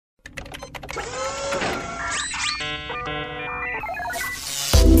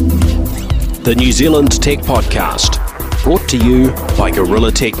the New Zealand Tech Podcast, brought to you by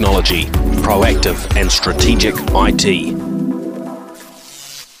Gorilla Technology, proactive and strategic IT.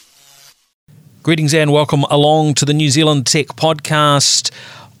 Greetings and welcome along to the New Zealand Tech Podcast.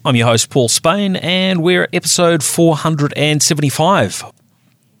 I'm your host, Paul Spain, and we're at episode 475.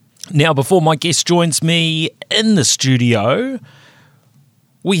 Now, before my guest joins me in the studio,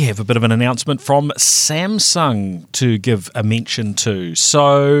 we have a bit of an announcement from Samsung to give a mention to.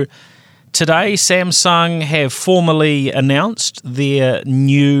 So today, Samsung have formally announced their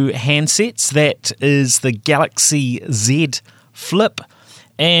new handsets. That is the Galaxy Z Flip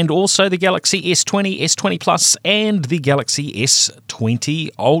and also the Galaxy S20, S20 Plus and the Galaxy S20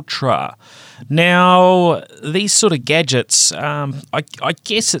 Ultra. Now, these sort of gadgets, I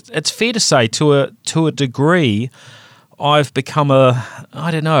guess it's fair to say to a degree, I've become a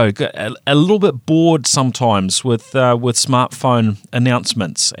little bit bored sometimes with smartphone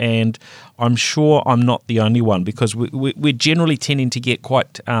announcements, and I'm sure I'm not the only one, because we're generally tending to get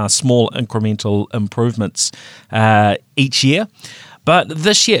quite small incremental improvements each year. But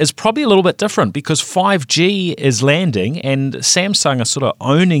this year is probably a little bit different because 5G is landing, and Samsung are sort of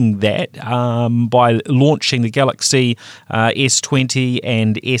owning that by launching the Galaxy S20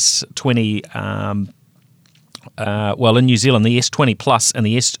 and S20 in New Zealand, the S20 Plus and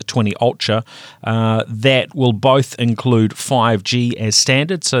the S20 Ultra, that will both include 5G as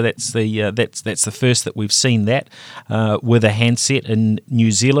standard. So that's the first that we've seen that with a handset in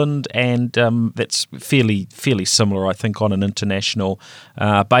New Zealand, and that's fairly similar, I think, on an international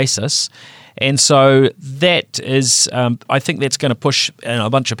basis. And so that is, I think that's going to push a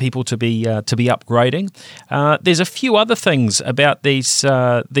bunch of people to be upgrading. There's a few other things about these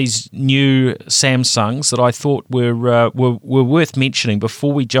new Samsungs that I thought were worth mentioning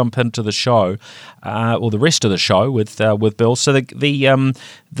before we jump into the show, or the rest of the show with Bill. So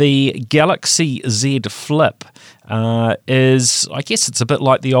the Galaxy Z Flip is, I guess, it's a bit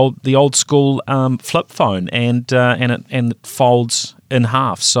like the old school flip phone, and it folds in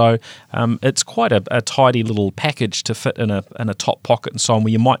half. So it's quite a tidy little package to fit in a top pocket and so on,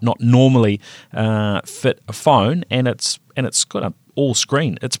 where you might not normally fit a phone, and it's got a all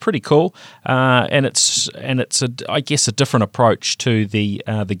screen. It's pretty cool, and it's I guess a different approach to the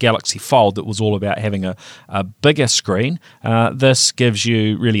Galaxy Fold that was all about having a bigger screen. This gives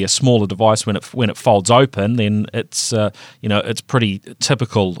you really a smaller device. When it folds open, then it's it's pretty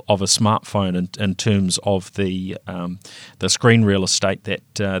typical of a smartphone in terms of the screen real estate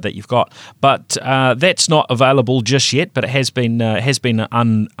that you've got. But that's not available just yet, but it has been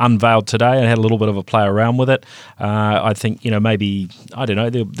unveiled today. I had a little bit of a play around with it. I think maybe, I don't know,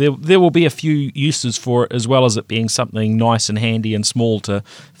 there will be a few uses for it, as well as it being something nice and handy and small to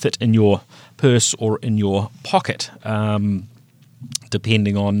fit in your purse or in your pocket,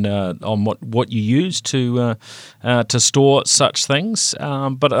 depending on what you use to store such things.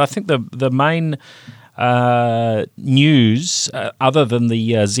 But I think the main news, other than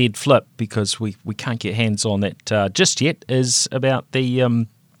the Z Flip, because we can't get hands on that just yet, is about the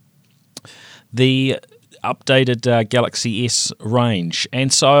updated Galaxy S range.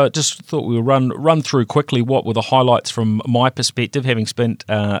 And so I just thought we'll run through quickly what were the highlights from my perspective, having spent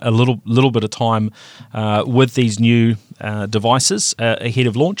a little bit of time with these new devices ahead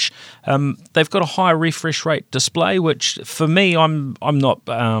of launch. They've got a higher refresh rate display, which for me I'm not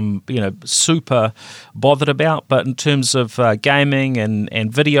super bothered about, but in terms of gaming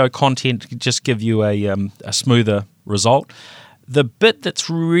and video content, just give you a smoother result. The bit that's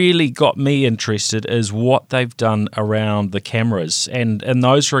really got me interested is what they've done around the cameras, and in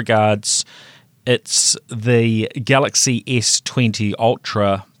those regards, it's the Galaxy S20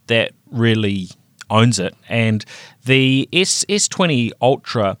 Ultra that really owns it. And the S20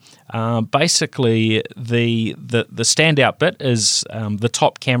 Ultra, basically the standout bit is the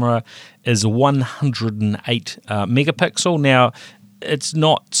top camera is 108 megapixel. Now, it's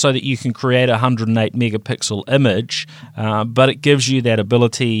not so that you can create a 108 megapixel image, but it gives you that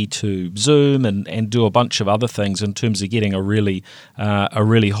ability to zoom and do a bunch of other things in terms of getting a really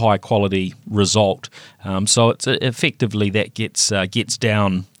high quality result. So it's effectively that gets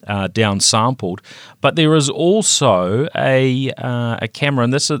down sampled. But there is also a camera,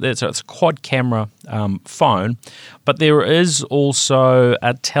 and it's a quad camera phone, but there is also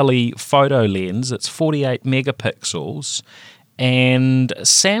a telephoto lens. It's 48 megapixels. And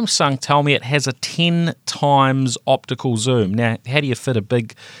Samsung tell me it has a 10 times optical zoom. Now, how do you fit a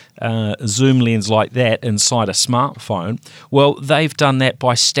big zoom lens like that inside a smartphone? Well, they've done that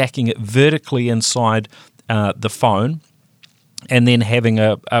by stacking it vertically inside the phone, and then having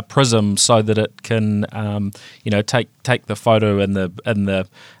a prism so that it can, take the photo in the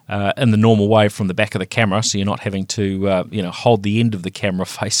in the normal way from the back of the camera, so you're not having to hold the end of the camera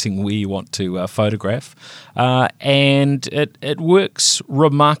facing where you want to photograph, and it works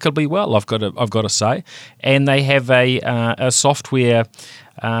remarkably well. I've got to say, and they have a software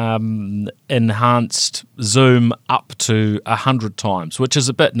enhanced zoom up to 100 times, which is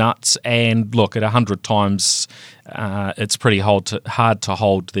a bit nuts. And look, at 100 times, it's pretty hard to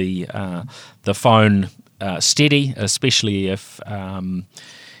hold the phone steady, especially if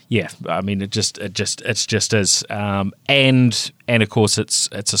it just is, and of course it's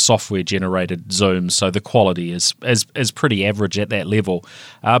a software generated zoom, so the quality is pretty average at that level,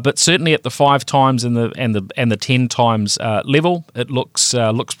 but certainly at the 5 times and the 10 times level, it looks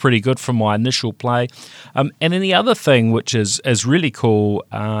pretty good from my initial play. And then the other thing which is really cool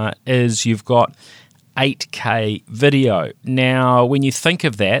is you've got 8K video. Now, when you think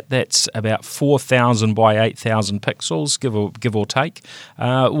of that, that's about 4,000 by 8,000 pixels, give or take,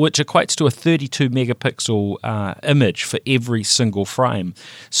 which equates to a 32 megapixel image for every single frame.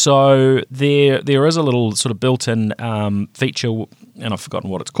 So there is a little sort of built-in feature, and I've forgotten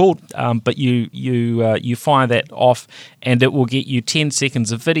what it's called, but you fire that off, and it will get you 10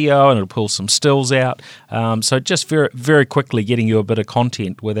 seconds of video, and it'll pull some stills out. So just very, very quickly getting you a bit of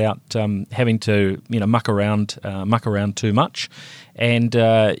content without having to muck around too much. And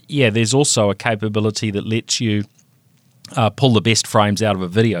there's also a capability that lets you pull the best frames out of a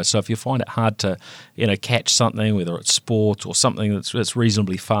video. So if you find it hard to catch something, whether it's sport or something that's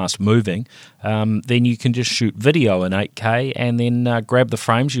reasonably fast moving, then you can just shoot video in 8K and then grab the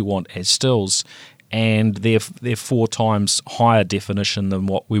frames you want as stills. And they're 4 times higher definition than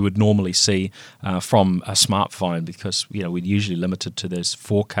what we would normally see from a smartphone, because we're usually limited to this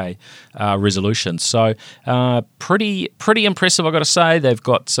 4K resolution. So pretty impressive, I've got to say. They've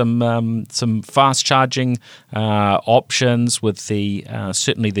got some fast charging options with the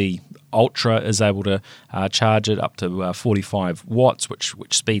certainly the Ultra is able to charge it up to 45 watts, which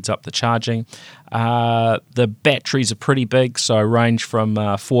speeds up the charging. The batteries are pretty big, so range from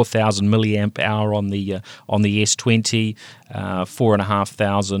 4,000 milliamp hour on the S20,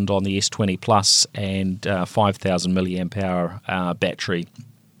 4,500 on the S20 Plus, and 5,000 milliamp hour battery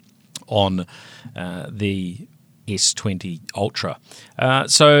on the S20 Ultra.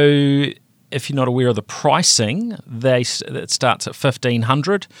 So if you're not aware of the pricing, it starts at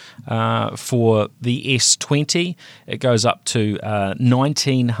 $1,500 for the S20. It goes up to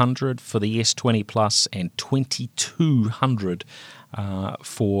 $1,900 for the S20 Plus and $2,200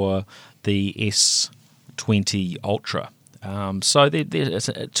 for the S20 Ultra. So they're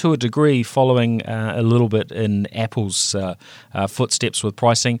to a degree following a little bit in Apple's footsteps with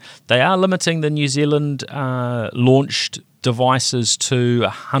pricing. They are limiting the New Zealand launched devices to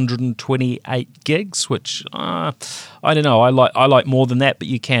 128 gigs, which I don't know. I like more than that, but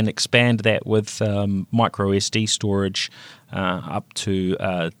you can expand that with micro SD storage up to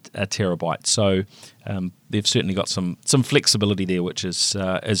a terabyte. So they've certainly got some flexibility there, which is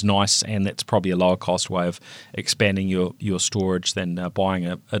nice, and that's probably a lower cost way of expanding your storage than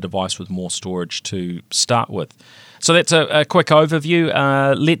buying a device with more storage to start with. So that's a quick overview.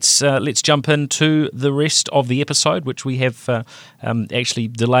 Let's jump into the rest of the episode, which we have actually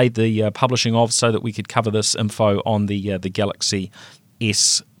delayed the publishing of so that we could cover this info on the Galaxy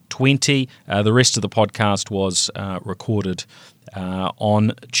S20. The rest of the podcast was recorded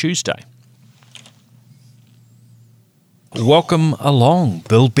on Tuesday. Welcome along,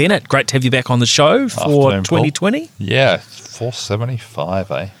 Bill Bennett. Great to have you back on the show for 2020. Paul. Yeah, 475,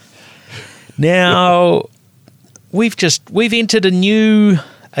 eh? Now, we've entered a new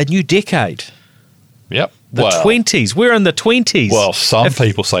decade. Yep. The 20s. We're in the 20s. Well, some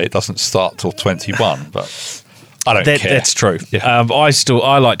people say it doesn't start till 21, but I don't care. That's true. Yeah.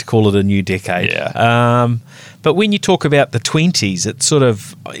 I like to call it a new decade. Yeah. But when you talk about the 20s, it's sort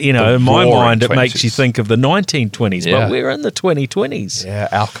of, in my mind, 20s. It makes you think of the 1920s. Yeah. But we're in the 2020s. Yeah,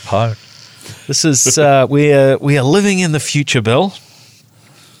 Al Capone. This is we are living in the future, Bill.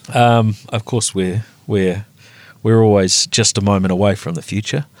 Of course, we're always just a moment away from the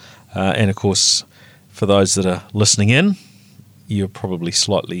future, and of course, for those that are listening in, you're probably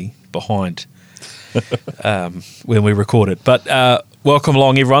slightly behind when we record it. But welcome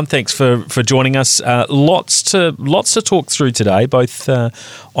along, everyone. Thanks for joining us. Lots to talk through today, both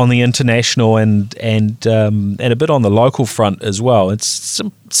on the international and a bit on the local front as well. It's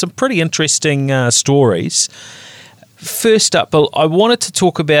some pretty interesting stories. First up, Bill, I wanted to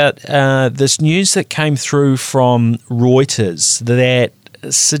talk about this news that came through from Reuters that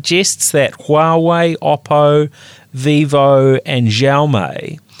suggests that Huawei, Oppo, Vivo, and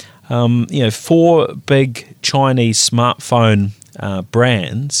Xiaomi, 4 big Chinese smartphone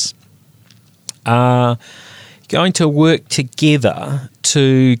brands are going to work together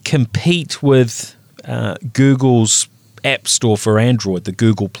to compete with Google's App Store for Android, the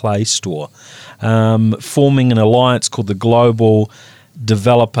Google Play Store, forming an alliance called the Global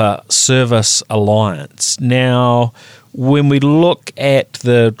Developer Service Alliance. Now, when we look at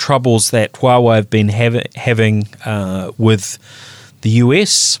the troubles that Huawei have been having with the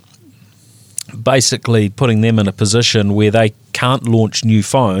US, basically putting them in a position where they can't launch new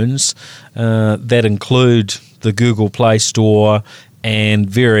phones that include the Google Play Store and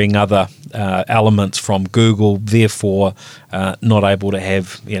varying other elements from Google, therefore not able to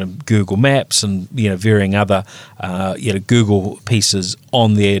have Google Maps and varying other Google pieces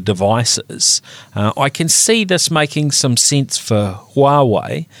on their devices. I can see this making some sense for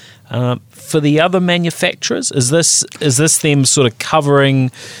Huawei. For the other manufacturers, is this them sort of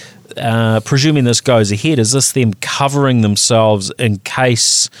covering? Presuming this goes ahead, is this them covering themselves in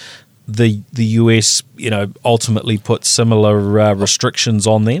case the US, ultimately put similar restrictions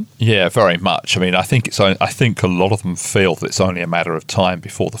on them? Yeah, very much. I mean, I think a lot of them feel that it's only a matter of time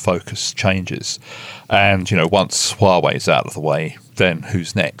before the focus changes, and once Huawei's out of the way, then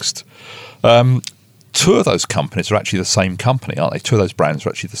who's next? Two of those companies are actually the same company, aren't they? Two of those brands are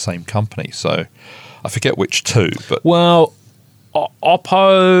actually the same company. So I forget which two, but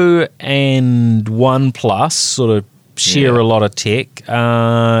Oppo and OnePlus sort of share a lot of tech.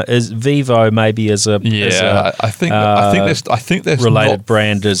 Is Vivo maybe as a I think there's related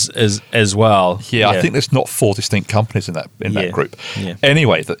brand as well. Yeah, I think there's not four distinct companies in that group. Yeah.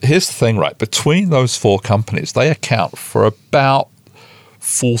 Anyway, here's the thing, right? Between those four companies, they account for about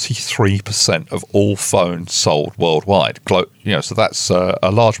 43% of all phones sold worldwide. So that's a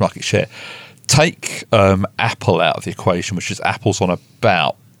large market share. Take Apple out of the equation, which is Apple's on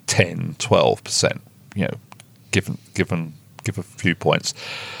about 10-12%. Give a few points.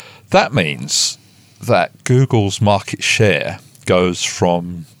 That means that Google's market share goes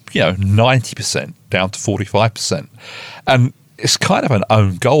from 90% down to 45%, and it's kind of an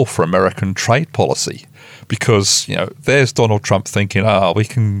own goal for American trade policy, because there's Donald Trump thinking,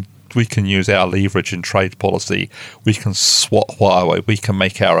 we can use our leverage in trade policy, we can swat Huawei, we can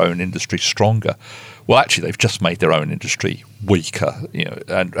make our own industry stronger. Well, actually, they've just made their own industry weaker,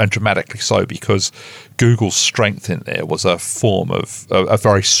 and dramatically so, because Google's strength in there was a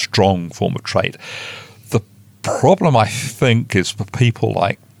very strong form of trade. The problem, I think, is for people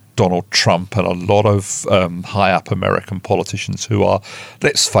like Donald Trump and a lot of high-up American politicians who are,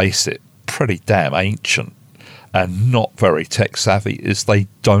 let's face it, pretty damn ancient and not very tech savvy, is they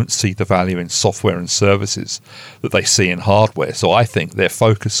don't see the value in software and services that they see in hardware. So I think their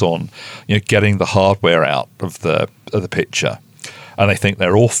focus on getting the hardware out of the picture, and they think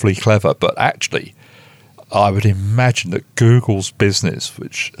they're awfully clever. But actually, I would imagine that Google's business,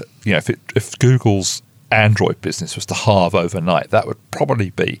 which if Google's Android business was to halve overnight, that would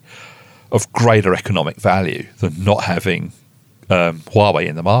probably be of greater economic value than not having Huawei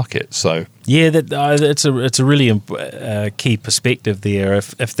in the market. So it's a really key perspective there.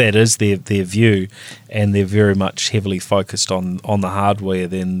 If that is their view, and they're very much heavily focused on the hardware,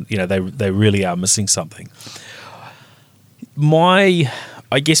 then they really are missing something.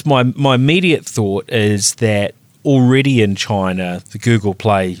 I guess my immediate thought is that already in China the Google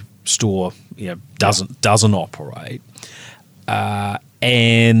Play Store doesn't operate,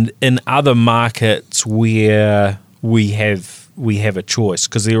 and in other markets where we have a choice,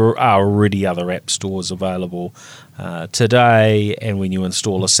 because there are already other app stores available today, and when you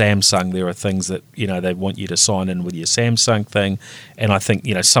install a Samsung, there are things that they want you to sign in with your Samsung thing, and I think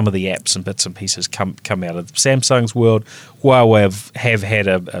some of the apps and bits and pieces come out of Samsung's world. Huawei have had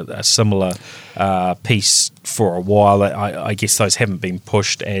a similar piece for a while. I guess those haven't been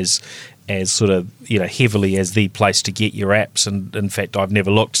pushed as sort of heavily as the place to get your apps, and in fact I've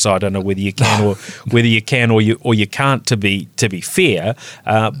never looked, so I don't know whether you can or you can't, to be fair.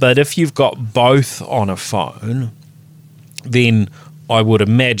 But if you've got both on a phone, then I would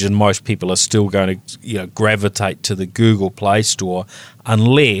imagine most people are still going to gravitate to the Google Play Store,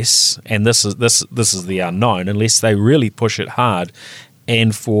 unless, and this is the unknown, unless they really push it hard,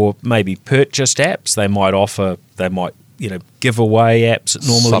 and for maybe purchased apps they might give away apps that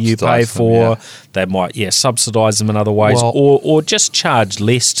normally you pay for. They might subsidize them in other ways, or just charge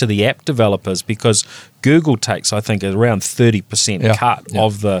less to the app developers, because Google takes, I think, around 30% cut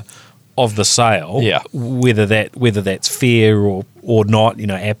of the sale. Whether that's fair or not,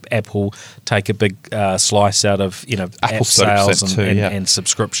 Apple take a big slice out of app sales and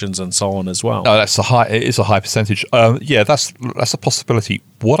subscriptions and so on as well. No, it is a high percentage. That's a possibility.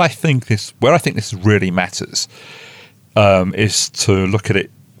 Where I think this really matters is to look at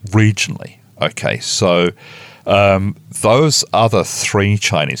it regionally. Okay, so those other 3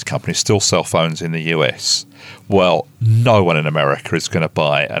 Chinese companies still sell phones in the US. Well, no one in America is going to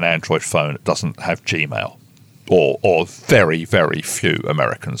buy an Android phone that doesn't have Gmail, or very, very few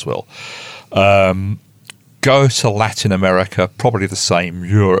Americans will. Go to Latin America, probably the same.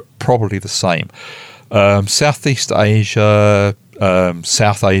 Europe, probably the same. Southeast Asia,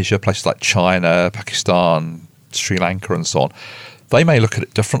 South Asia, places like China, Pakistan, Sri Lanka, and so on, they may look at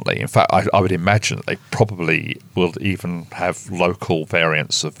it differently. In fact, I would imagine that they probably will even have local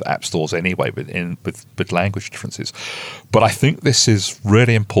variants of app stores anyway with language differences. But I think this is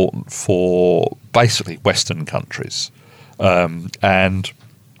really important for basically Western countries. And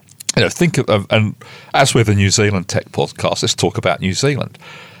think of, and as with the New Zealand Tech Podcast, let's talk about New Zealand.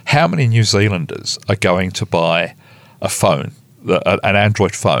 How many New Zealanders are going to buy a phone, an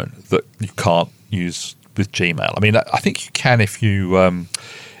Android phone, that you can't use with Gmail? I mean, I think you can if you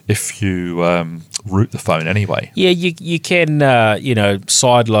root the phone anyway. Yeah, you can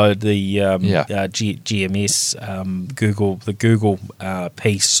sideload the GMS the Google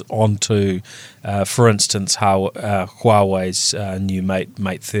piece onto, for instance, Huawei's new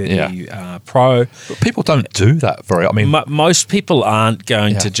Mate 30 Pro. But people don't do that very. I mean, most people aren't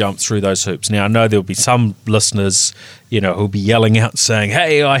going to jump through those hoops. Now, I know there'll be some listeners, who'll be yelling out saying,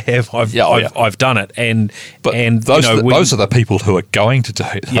 "Hey, I've done it," and those are the people who are going to do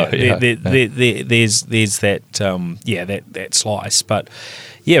it. There's that that slice, but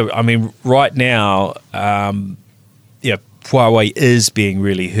I mean, right now, Huawei is being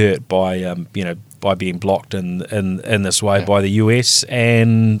really hurt by by being blocked in this way by the US.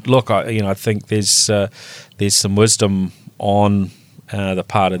 And look, I think there's some wisdom on the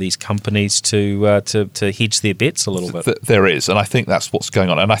part of these companies to hedge their bets a little bit. There is, and I think that's what's going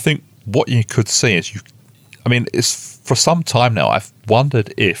on. And I think what you could see is it's for some time now, I've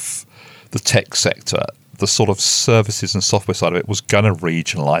wondered if the tech sector, the sort of services and software side of it, was going to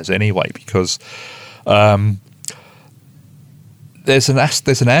regionalize anyway, because there's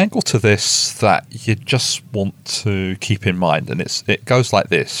an angle to this that you just want to keep in mind, and it goes like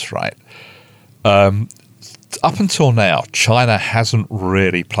this, right? Up until now, China hasn't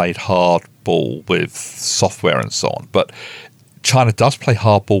really played hardball with software and so on, but China does play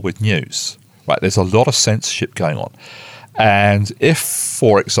hardball with news, right? There's a lot of censorship going on. And if,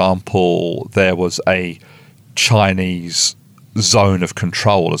 for example, there was a Chinese zone of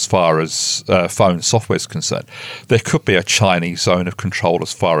control as far as phone software is concerned, there could be a Chinese zone of control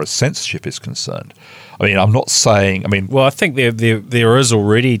as far as censorship is concerned. I mean, I'm not saying... Well, I think there is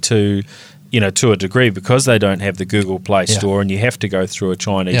already to a degree, because they don't have the Google Play Store and you have to go through a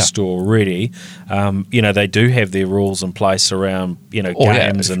Chinese store already. They do have their rules in place around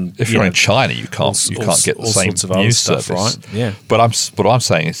games and if you're in China, you can't get the same news service, right? Yeah. But what I'm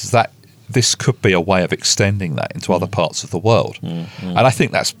saying is that this could be a way of extending that into other parts of the world, and I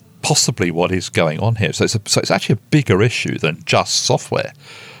think that's possibly what is going on here. So it's actually a bigger issue than just software.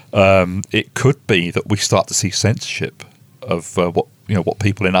 It could be that we start to see censorship of what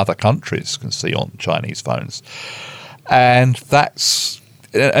people in other countries can see on Chinese phones, and here's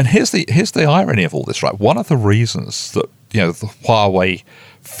the irony of all this, right? One of the reasons that the Huawei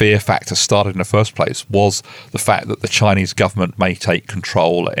fear factor started in the first place was the fact that the Chinese government may take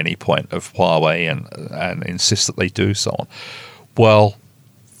control at any point of Huawei and insist that they do so on. Well,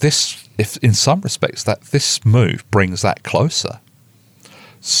 if in some respects this move brings that closer.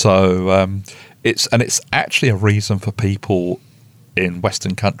 So it's actually a reason for people in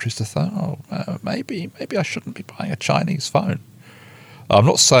Western countries to think, maybe I shouldn't be buying a Chinese phone. I'm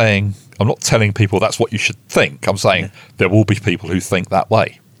not telling people that's what you should think. I'm saying there will be people who think that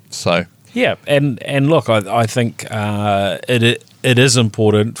way. So and look, I think it is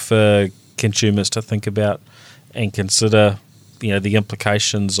important for consumers to think about and consider the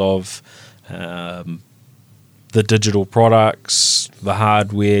implications of the digital products, the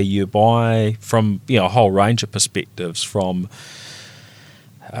hardware you buy, from a whole range of perspectives, from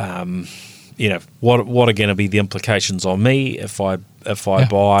what are going to be the implications on me if I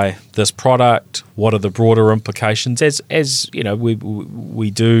buy this product? What are the broader implications, as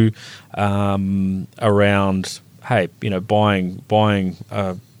we do around buying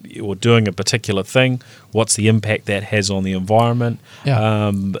or doing a particular thing? What's the impact that has on the environment?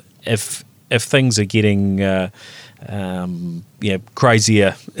 If things are getting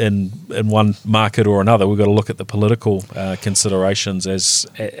crazier in one market or another, we've got to look at the political considerations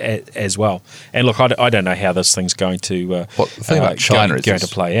as well. And look, I don't know how this thing's going to the thing about China going to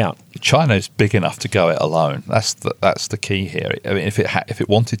play out. China is big enough to go it alone. That's the key here. I mean, if it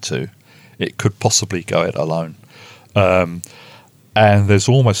wanted to, it could possibly go it alone. And there's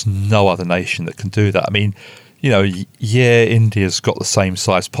almost no other nation that can do that. I mean, India's got the same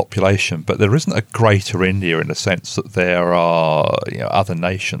size population, but there isn't a greater India in the sense that there are other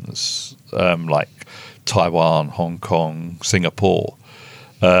nations like Taiwan, Hong Kong, Singapore,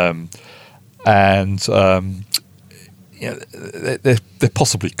 there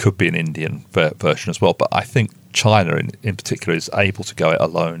possibly could be an Indian version as well. But I think China in particular is able to go it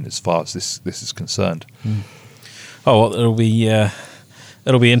alone as far as this is concerned. Oh, well, it'll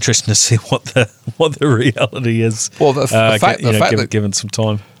be interesting to see what the reality is. Well, the fact given some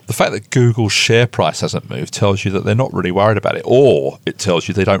time, the fact that Google's share price hasn't moved tells you that they're not really worried about it, or it tells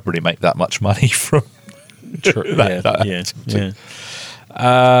you they don't really make that much money from. I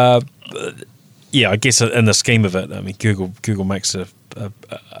guess in the scheme of it, I mean, Google makes a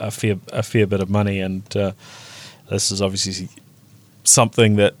fair bit of money, and this is obviously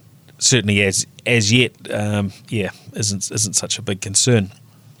something that certainly as yet, isn't such a big concern.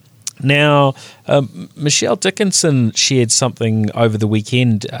 Now, Michelle Dickinson shared something over the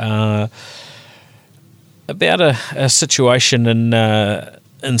weekend about a situation in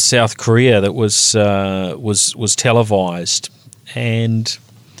South Korea that was televised, and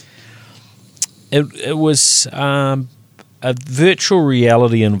it was a virtual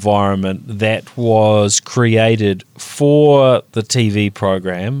reality environment that was created for the TV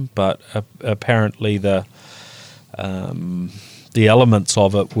program, but apparently the elements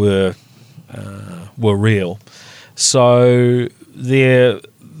of it were real. So their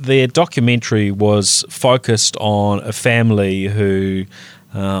documentary was focused on a family who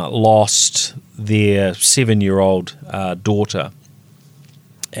lost their 7-year-old daughter,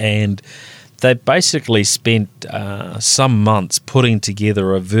 and they basically spent some months putting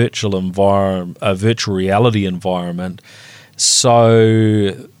together a virtual reality environment,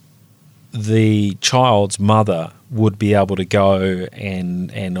 so the child's mother would be able to go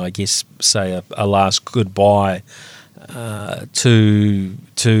and I guess say a last goodbye to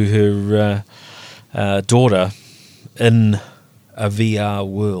her daughter in a VR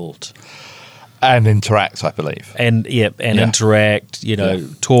world. And interact, I believe. Interact,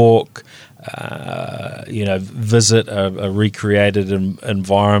 talk, visit a recreated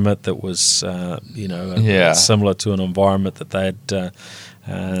environment that was, similar to an environment that they'd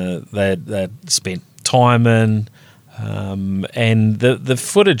spent time in. And the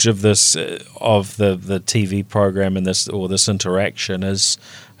footage of this, of the TV program and this interaction is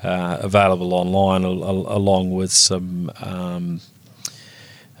available online, along with some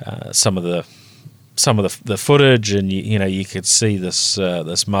of the footage, and you could see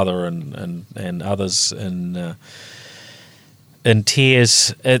this mother and others in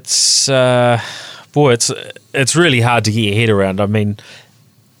tears. It's it's really hard to get your head around. I mean,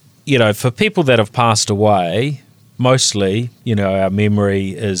 for people that have passed away, mostly, our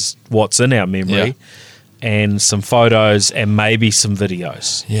memory is what's in our memory, and some photos and maybe some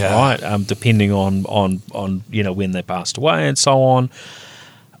videos, right? Depending on when they passed away and so on.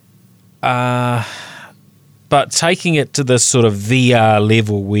 But taking it to this sort of VR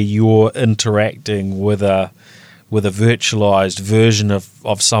level where you're interacting with a virtualized version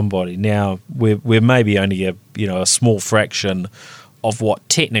of somebody. Now, we're maybe only a small fraction of what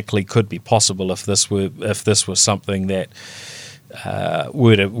technically could be possible if this was something that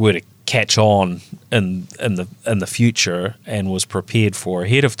were to catch on in the future and was prepared for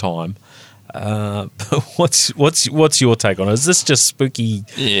ahead of time. What's your take on it? Is this just spooky,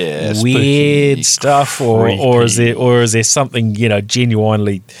 weird stuff, or is there something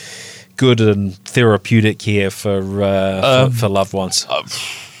genuinely good and therapeutic here for loved ones?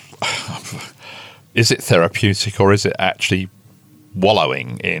 Is it therapeutic, or is it actually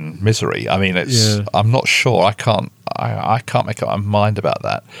wallowing in misery? I mean, I'm not sure. I can't make up my mind about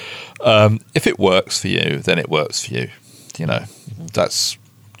that. If it works for you, then it works for you. That's.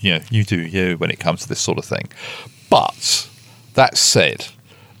 You do you when it comes to this sort of thing. But that said,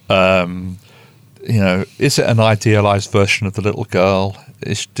 is it an idealized version of the little girl?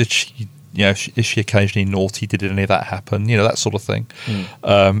 Is she occasionally naughty? Did any of that happen? That sort of thing.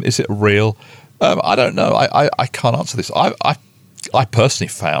 Is it real? I don't know. I can't answer this. I personally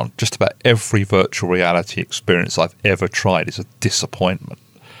found just about every virtual reality experience I've ever tried is a disappointment,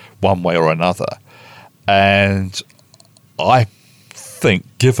 one way or another. And I think,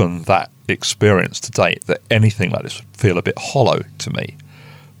 given that experience to date, that anything like this would feel a bit hollow to me.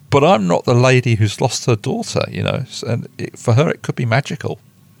 But I'm not the lady who's lost her daughter, and for her it could be magical.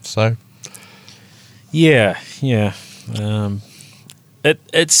 So, yeah.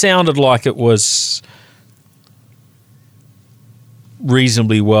 It sounded like it was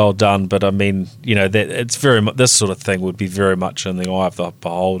reasonably well done, but I mean, that it's this sort of thing would be very much in the eye of the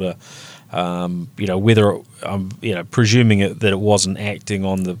beholder. Whether presuming that it wasn't acting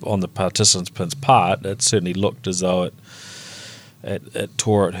on the participant's part, it certainly looked as though it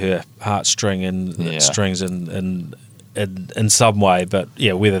tore at her heartstring and strings in some way. But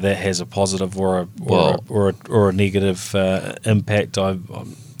whether that has a positive or a negative impact,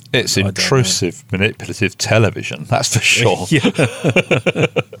 it's intrusive, manipulative television, that's for sure.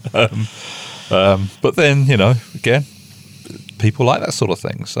 But then, again, people like that sort of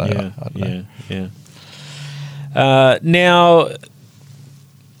thing. So I don't know. Now,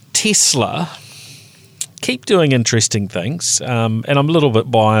 Tesla keep doing interesting things, and I'm a little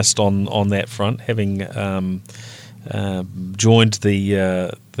bit biased on that front, having joined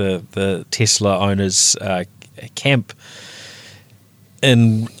the Tesla owners camp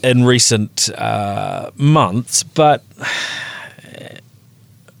in recent months, but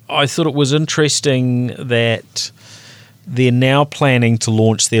I thought it was interesting that they're now planning to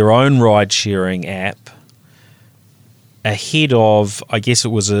launch their own ride-sharing app ahead of, I guess it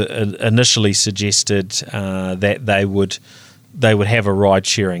was initially suggested that they would have a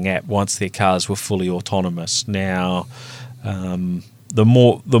ride-sharing app once their cars were fully autonomous. Now, the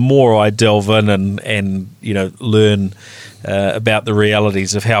more I delve in and learn about the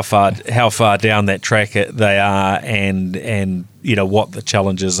realities of how far down that track they are, and what the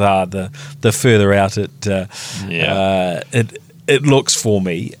challenges are, the further out it looks for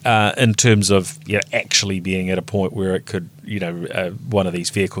me in terms of actually being at a point where it could one of these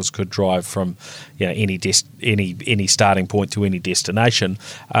vehicles could drive from any starting point to any destination.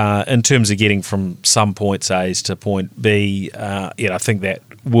 In terms of getting from some points A to point B, I think that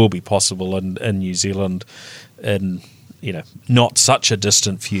will be possible in New Zealand in not such a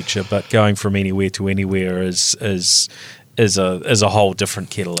distant future, but going from anywhere to anywhere is a whole different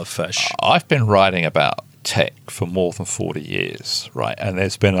kettle of fish. I've been writing about tech for more than 40 years, right? And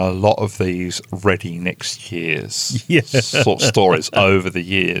there's been a lot of these ready next year's sort of stories over the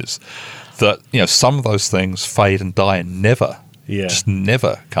years that, some of those things fade and die and just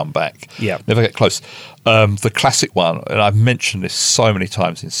never come back. Never get close. The classic one, and I've mentioned this so many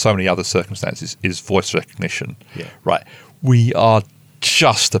times in so many other circumstances, is voice recognition. Right? We are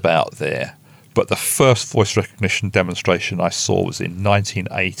just about there. But the first voice recognition demonstration I saw was in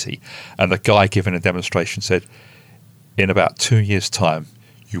 1980, and the guy giving a demonstration said, in about 2 years' time,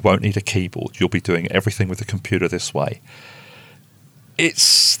 you won't need a keyboard. You'll be doing everything with the computer this way.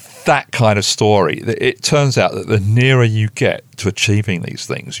 It's that kind of story. It turns out that the nearer you get to achieving these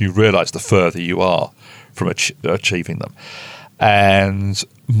things, you realise the further you are from achieving them. And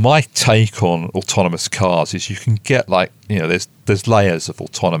my take on autonomous cars is you can get there's layers of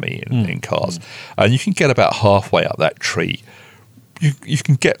autonomy in cars, and you can get about halfway up that tree. You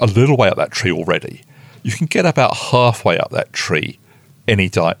can get a little way up that tree already. You can get about halfway up that tree any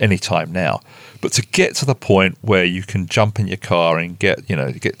time now. But to get to the point where you can jump in your car and get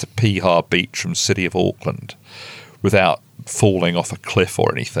to Piha Beach from City of Auckland without falling off a cliff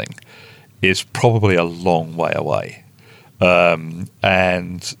or anything is probably a long way away.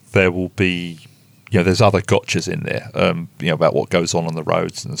 And there will be, there's other gotchas in there, about what goes on the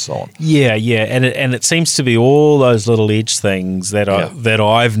roads and so on. Yeah, and it seems to be all those little edge things that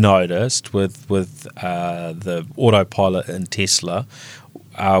I've noticed with the autopilot in Tesla,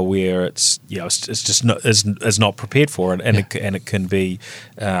 where it's just not prepared for it, and it can be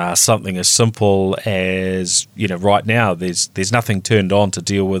something as simple as right now there's nothing turned on to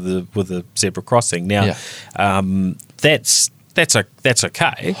deal with the zebra crossing now. That's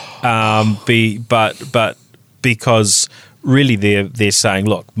okay, but because really they're saying,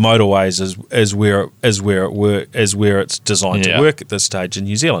 look, motorways is where it's designed to work at this stage in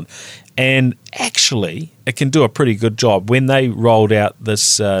New Zealand, and actually it can do a pretty good job. When they rolled out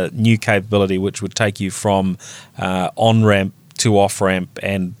this new capability, which would take you from on ramp to off ramp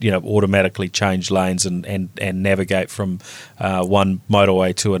and automatically change lanes and navigate from one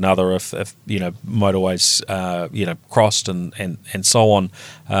motorway to another if motorways crossed and so on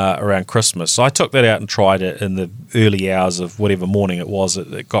around Christmas. So I took that out and tried it in the early hours of whatever morning it was.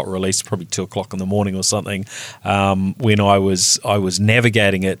 It got released probably 2:00 in the morning or something, when I was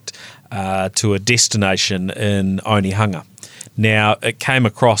navigating it to a destination in Onehunga. Now it came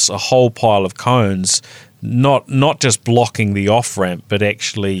across a whole pile of cones, not just blocking the off-ramp, but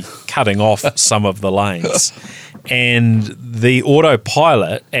actually cutting off some of the lanes. And the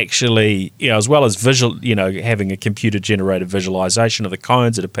autopilot actually, as well as visual, having a computer-generated visualization of the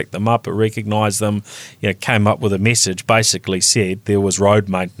cones, it had picked them up, it recognized them, came up with a message, basically said there was road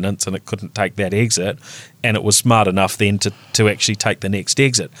maintenance and it couldn't take that exit, and it was smart enough then to actually take the next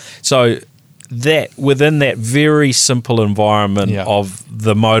exit. So that within that very simple environment of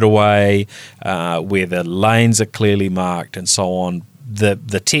the motorway, where the lanes are clearly marked and so on,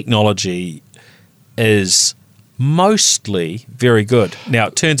 the technology is mostly very good. Now,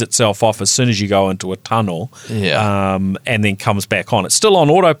 it turns itself off as soon as you go into a tunnel, and then comes back on. It's still on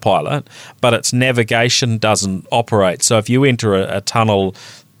autopilot, but its navigation doesn't operate. So if you enter a tunnel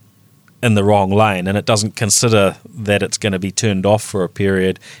in the wrong lane and it doesn't consider that it's going to be turned off for a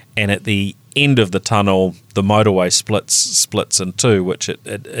period, and at the end of the tunnel the motorway splits in two, which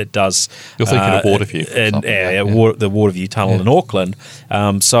it does. You're thinking of Waterview. The Waterview Tunnel in Auckland.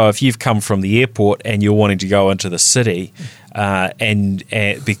 So if you've come from the airport and you're wanting to go into the city, and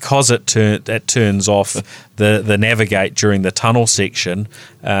because it turns off the navigate during the tunnel section,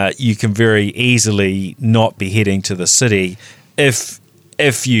 you can very easily not be heading to the city if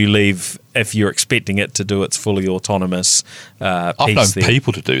you're expecting it to do its fully autonomous piece. I've known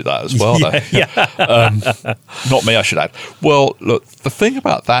people to do that as well, though. Not me, I should add. Well, look, the thing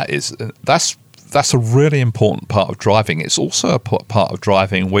about that is that's a really important part of driving. It's also a part of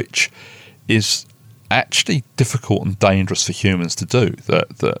driving which is actually difficult and dangerous for humans to do,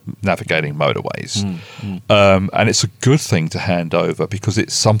 the navigating motorways. And it's a good thing to hand over because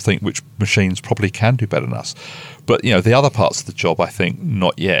it's something which machines probably can do better than us. But, the other parts of the job, I think,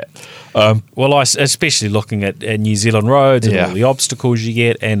 not yet. Well, especially looking at New Zealand roads and all the obstacles you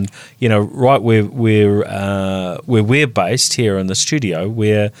get, and, right where we're based here in the studio,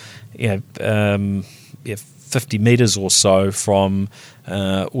 we're 50 metres or so from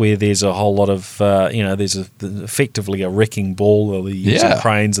where there's a whole lot of, there's effectively a wrecking ball, or the using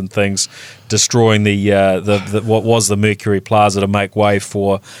cranes and things, destroying the what was the Mercury Plaza to make way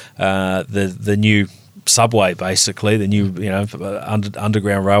for the new subway, basically, the new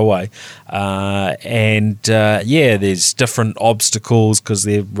underground railway, there's different obstacles because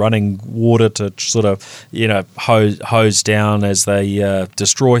they're running water to sort of hose down as they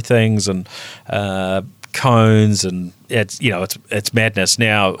destroy things, and cones, and it's madness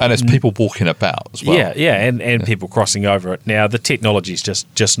now, and it's people walking about as well. And people crossing over it. Now the technology's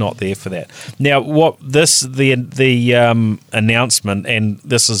just not there for that. Now what the announcement, and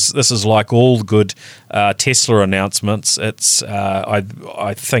this is like all good Tesla announcements, it's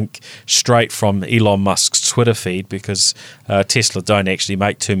I think straight from Elon Musk's Twitter feed, because Tesla don't actually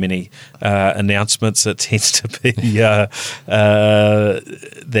make too many announcements. It tends to be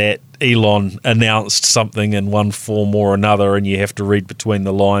that Elon announced something in one form or another, and you have to read between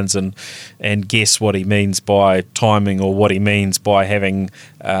the lines and guess what he means by timing, or what he means by having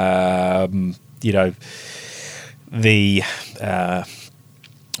the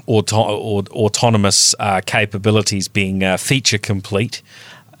autonomous capabilities being feature complete.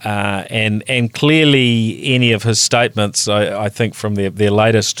 And clearly any of his statements, I think from their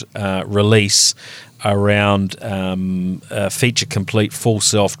latest release around feature complete full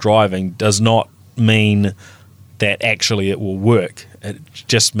self-driving, does not mean that actually it will work. It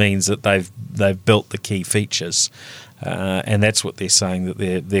just means that they've built the key features, and that's what they're saying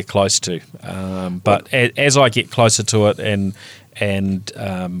that they're close to. But as I get closer to it and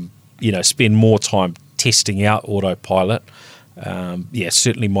spend more time testing out autopilot,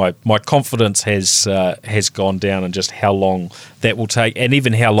 certainly my confidence has gone down in just how long that will take, and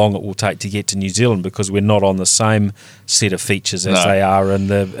even how long it will take to get to New Zealand, because we're not on the same set of features as they are in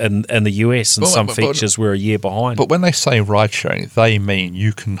the US, and some features we're a year behind. But when they say ride sharing, they mean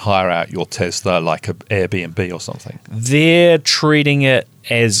you can hire out your Tesla like an Airbnb or something. They're treating it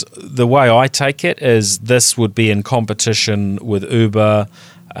as, the way I take it is, this would be in competition with Uber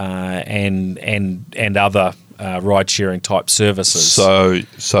and other ride-sharing type services. The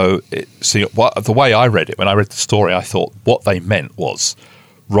way I read it, when I read the story, I thought what they meant was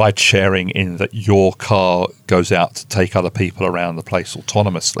ride-sharing in that your car goes out to take other people around the place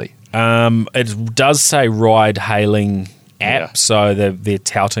autonomously. It does say ride-hailing app, so they're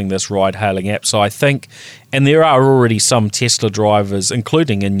touting this ride-hailing app. So I think, and there are already some Tesla drivers,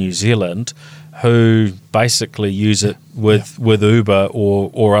 including in New Zealand, who basically use it with Uber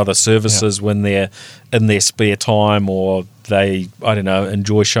or other services when they're in their spare time, or they,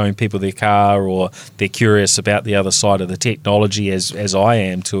 enjoy showing people their car, or they're curious about the other side of the technology, as I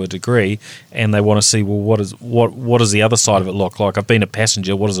am to a degree, and they want to see, well, what does the other side of it look like? I've been a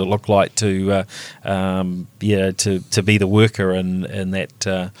passenger. What does it look like to be the worker in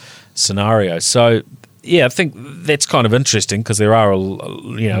that scenario? So I think that's kind of interesting because there are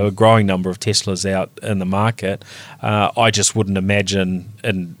a growing number of Teslas out in the market. I just wouldn't imagine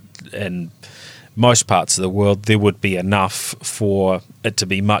in most parts of the world there would be enough for it to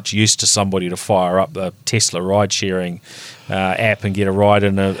be much use to somebody to fire up the Tesla ride-sharing app and get a ride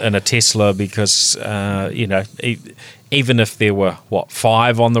in a Tesla because, even if there were,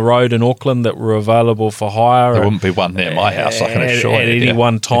 5 on the road in Auckland that were available for hire. There wouldn't be one near my house, I can assure you. At any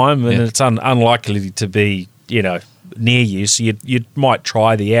one time, and it's unlikely to be, near you. So you might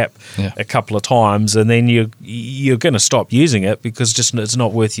try the app a couple of times, and then you're going to stop using it because it's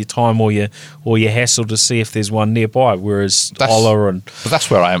not worth your time or your hassle to see if there's one nearby. Whereas Ola and but that's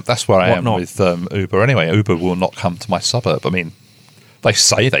where I am. That's where I am with Uber. Anyway, Uber will not come to my suburb. I mean, they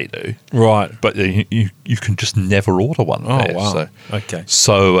say they do, right? But you can just never order one there. Wow. So, okay.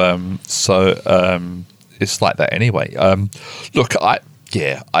 So it's like that anyway. Look,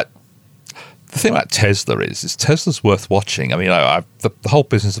 the thing about Tesla is Tesla's worth watching. I mean, the whole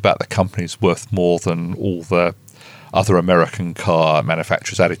business about the company is worth more than all the other American car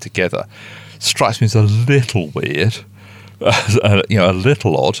manufacturers added together. Strikes me as a little weird, a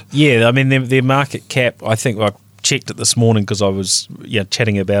little odd. Yeah, I mean, their market cap, I think I checked it this morning because I was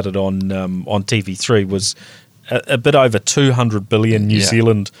chatting about it on TV3, was a bit over 200 billion New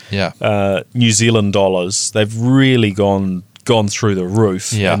Zealand dollars. They've really gone through the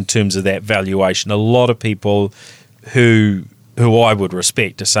roof in terms of that valuation. A lot of people who I would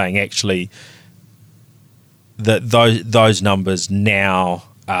respect are saying actually that those numbers now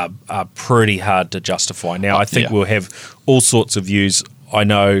are pretty hard to justify. Now I think we'll have all sorts of views. I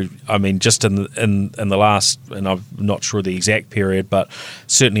know. I mean, just in the last, and I'm not sure the exact period, but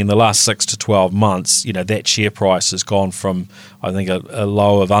certainly in the last 6 to 12 months, that share price has gone from, I think, a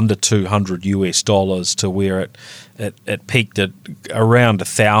low of under $200 to where it peaked at around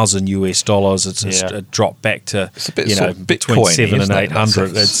 $1,000. It dropped back to between 700 and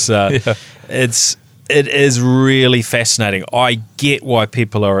 800. It is really fascinating. I get why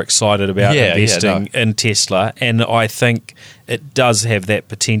people are excited about investing in Tesla, and I think it does have that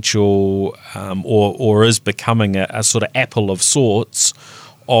potential, or is becoming a sort of Apple of sorts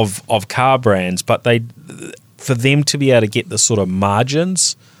of car brands. But for them to be able to get the sort of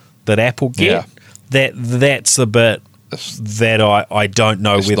margins that Apple get, that's the bit that I don't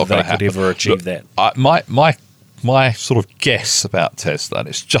know whether they could ever achieve. Look, that. My sort of guess about Tesla, and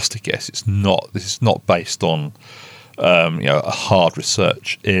it's just a guess, this is not based on a hard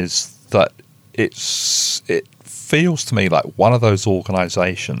research, is that it feels to me like one of those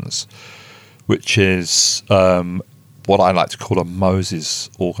organizations which is what I like to call a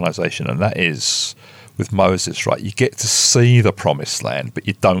Moses organization, and that is with Moses, right? You get to see the promised land, but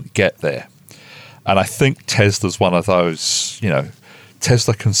you don't get there. And I think Tesla's one of those,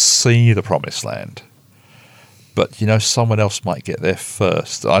 Tesla can see the promised land, but someone else might get there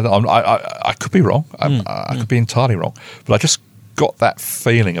first. I could be wrong. I could be entirely wrong. But I just got that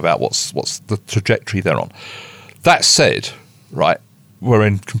feeling about what's the trajectory they're on. That said, right, we're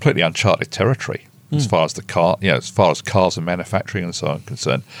in completely uncharted territory as far as as far as cars and manufacturing and so on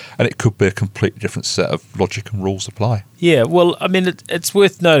concerned, and it could be a completely different set of logic and rules apply. Yeah, well, I mean, it's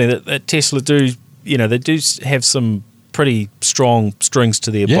worth noting that Tesla do have some pretty strong strings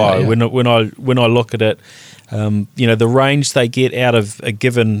to their bow. When I look at it. The range they get out of a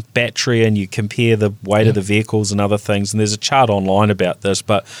given battery, and you compare the weight of the vehicles and other things, and there's a chart online about this,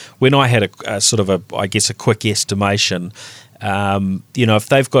 but when I had a quick estimation, if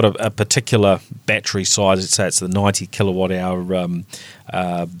they've got a particular battery size, let's say it's the 90 kilowatt hour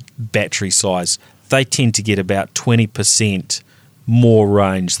battery size, they tend to get about 20% more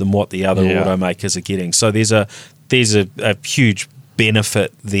range than what the other automakers are getting. So there's a huge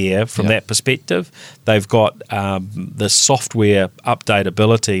benefit there from that perspective. They've got the software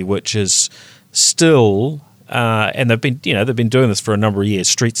updatability, which is still, and they've been doing this for a number of years,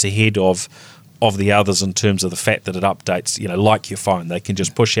 streets ahead of the others in terms of the fact that it updates, like your phone. They can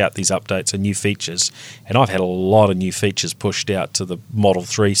just push out these updates and new features. And I've had a lot of new features pushed out to the Model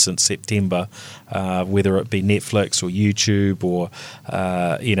 3 since September, whether it be Netflix or YouTube or,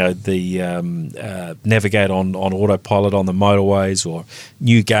 the navigate on autopilot on the motorways, or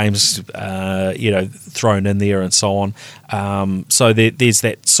new games, thrown in there and so on. So there's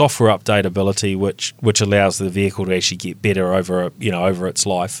that software updatability which allows the vehicle to actually get better over its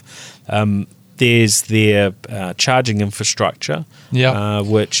life. There's their charging infrastructure,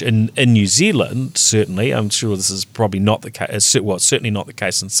 which in New Zealand, certainly, I'm sure this is probably not the case. Well, certainly not the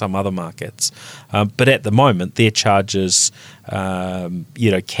case in some other markets. But at the moment, their chargers, can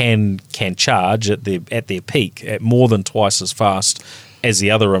charge at their peak at more than twice as fast as the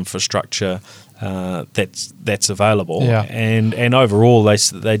other infrastructure that's available. Yeah. And overall,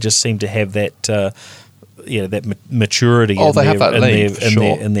 they just seem to have that that maturity. Oh, they have that lead for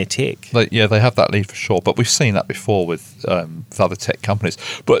sure. in their tech. They have that lead for sure. But we've seen that before with other tech companies.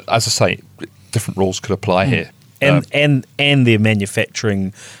 But as I say, different rules could apply here. And their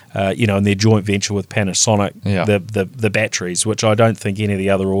manufacturing, and their joint venture with Panasonic, the batteries, which I don't think any of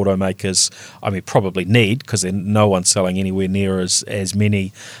the other automakers, probably need, because no one's selling anywhere near as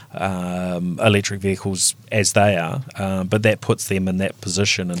many electric vehicles as they are. But that puts them in that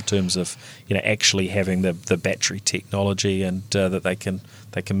position in terms of actually having the battery technology and that they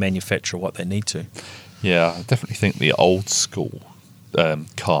can manufacture what they need to. Yeah, I definitely think the old school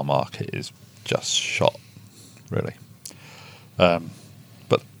car market is just shot. Really,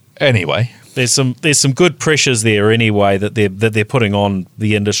 but anyway, there's some good pressures there anyway that they're putting on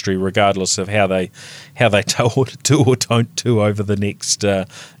the industry, regardless of how they do or don't do over the next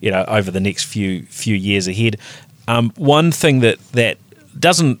few years ahead. One thing that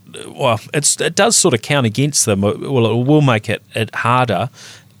doesn't it does sort of count against them. Well, it will make it harder,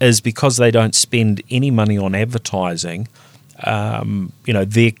 is because they don't spend any money on advertising. The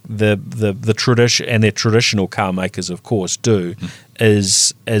tradition, and their traditional car makers, of course, do,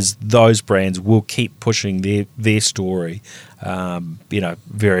 is those brands will keep pushing their story,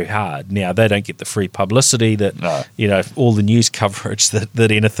 very hard. Now they don't get the free publicity that all the news coverage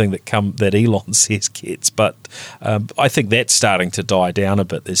that anything that Elon says gets, but I think that's starting to die down a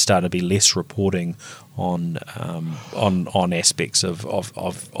bit. There's starting to be less reporting on aspects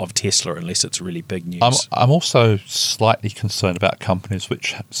of Tesla, unless it's really big news. I'm also slightly concerned about companies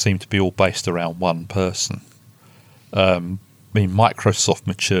which seem to be all based around one person. Microsoft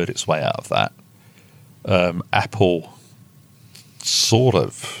matured its way out of that. Apple sort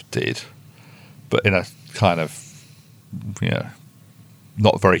of did, but in a kind of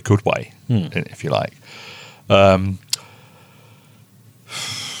not very good way, if you like. I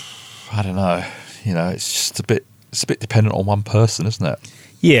don't know. It's just a bit dependent on one person, isn't it?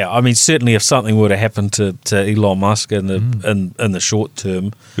 Yeah, certainly if something were to happen to Elon Musk in the short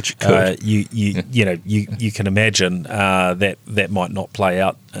term, which it could, you can imagine that might not play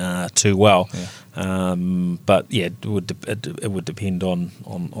out too well. Yeah. But yeah, it would depend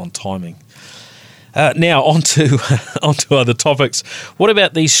on timing. Now onto other topics. What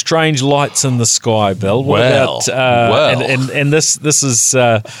about these strange lights in the sky, Bill? What about and this is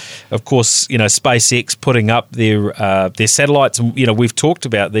of course SpaceX putting up their satellites, and we've talked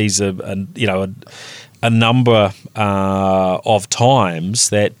about these a number of times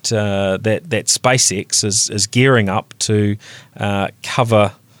that SpaceX is gearing up to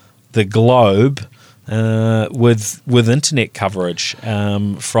cover the globe with internet coverage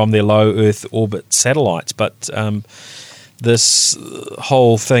from their low Earth orbit satellites, but this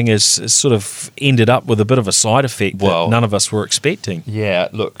whole thing is sort of ended up with a bit of a side effect that none of us were expecting. Yeah,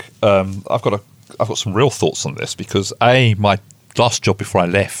 look, I've got some real thoughts on this, because my last job before I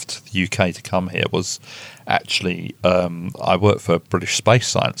left the UK to come here was actually I worked for British Space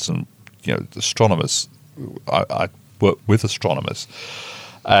Science, and astronomers. I worked with astronomers.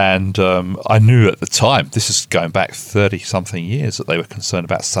 And I knew at the time, this is going back 30-something years, that they were concerned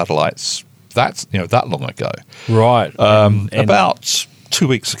about satellites that long ago. Right. About 2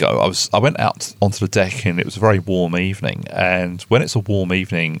 weeks ago, I went out onto the deck, and it was a very warm evening. And when it's a warm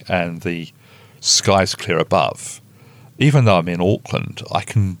evening and the sky's clear above, even though I'm in Auckland, I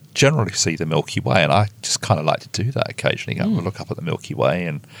can generally see the Milky Way, and I just kind of like to do that occasionally. Go and look up at the Milky Way,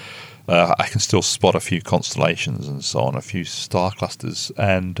 and I can still spot a few constellations and so on, a few star clusters,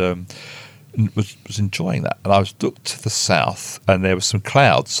 and was enjoying that. And I looked to the south, and there were some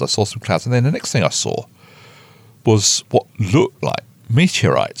clouds. I saw some clouds, and then the next thing I saw was what looked like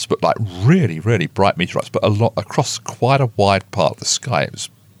meteorites, but like really, really bright meteorites, but across quite a wide part of the sky. It was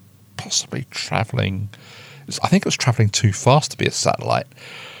possibly travelling. I think it was travelling too fast to be a satellite.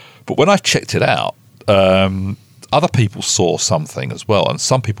 But when I checked it out, other people saw something as well, and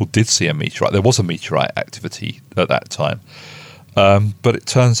some people did see a meteorite. There was a meteorite activity at that time. But it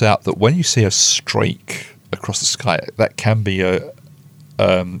turns out that when you see a streak across the sky, that can be a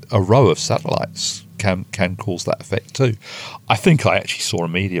row of satellites can cause that effect too. I think I actually saw a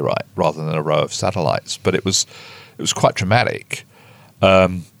meteorite rather than a row of satellites, but it was quite dramatic.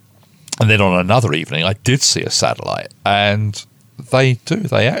 And then on another evening, I did see a satellite, and they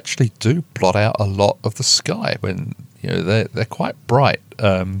actually do blot out a lot of the sky when they're quite bright,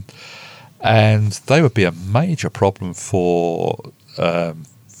 and they would be a major problem for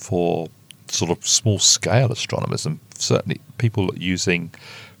sort of small scale astronomers, and certainly people using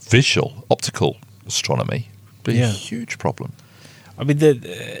optical astronomy. Be a huge problem. I mean,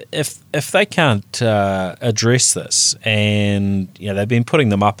 if they can't address this, and they've been putting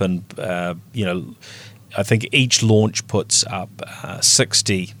them up, and I think each launch puts up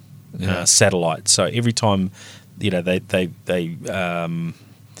 60 satellites. So every time they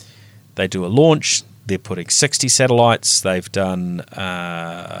do a launch, they're putting 60 satellites. They've done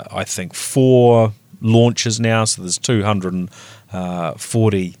I think 4 launches now, so there's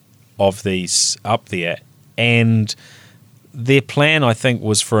 240 of these up there, and their plan, I think,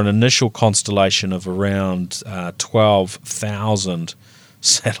 was for an initial constellation of around 12,000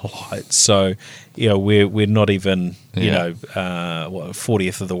 satellites. So, we're not even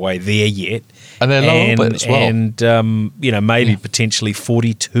 40th of the way there yet, and they're low orbit as well, and maybe potentially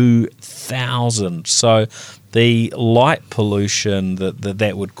 42,000. So, the light pollution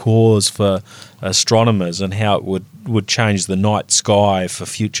that would cause for astronomers, and how it would change the night sky for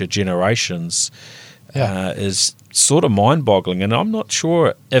future generations, is sort of mind-boggling. And I'm not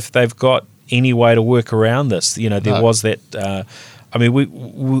sure if they've got any way to work around this. There was that.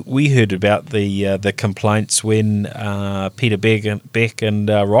 We heard about the complaints when Peter Beck and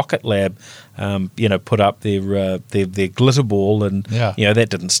Rocket Lab, put up their glitter ball, and that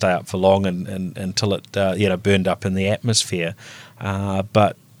didn't stay up for long, and until it burned up in the atmosphere.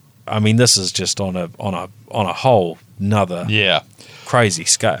 But I mean, this is just on a whole nother crazy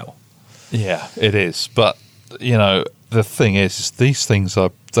scale. Yeah, it is. But the thing is these things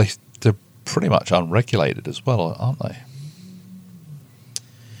they're pretty much unregulated as well, aren't they?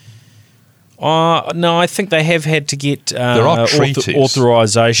 No, I think they have had to get there are treaties.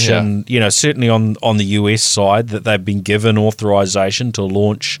 Authorization. Certainly on the US side, that they've been given authorization to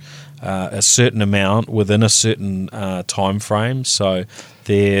launch a certain amount within a certain time frame. So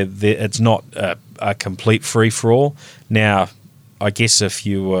it's not a complete free for all. Now, I guess if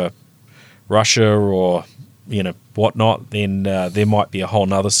you were Russia or whatnot, then there might be a whole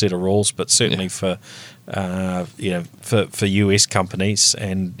nother set of rules. But certainly for US companies,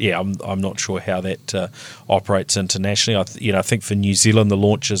 and I'm not sure how that operates internationally. I think for New Zealand, the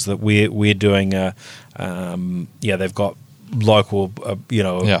launches that we're doing, they've got local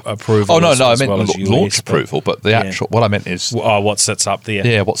approval. Oh no, I meant well launch approval, but the actual what I meant is what sits up there.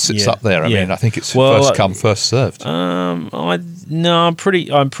 Yeah, what sits up there. I mean, I think it's first come, first served. I'm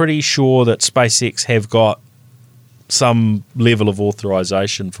pretty sure that SpaceX have got some level of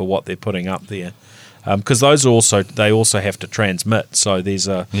authorization for what they're putting up there, because those they also have to transmit. So there's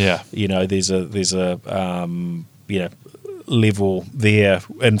a level there.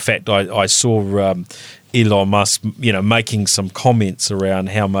 In fact, I saw Elon Musk making some comments around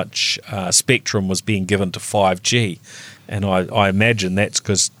how much spectrum was being given to 5G. And I imagine that's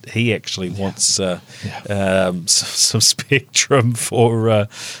because he actually wants some spectrum for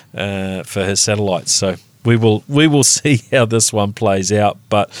his satellites. So we will see how this one plays out,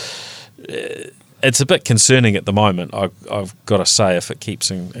 but it's a bit concerning at the moment. I've got to say, if it keeps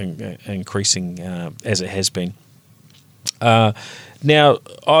increasing as it has been. Now,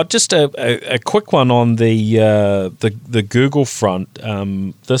 just a quick one on the Google front.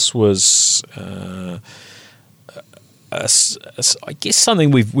 This was. I guess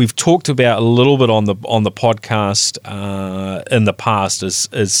something we've talked about a little bit on the podcast in the past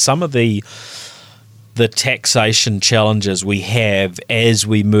is some of the taxation challenges we have as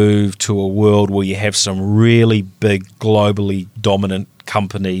we move to a world where you have some really big globally dominant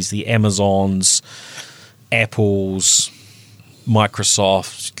companies, the Amazons, Apples,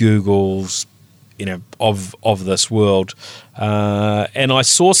 Microsofts, Googles, of this world, and I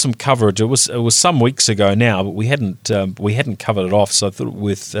saw some coverage. It was some weeks ago now, but we hadn't covered it off, so I thought it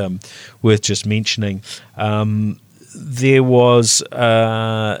worth just mentioning. There was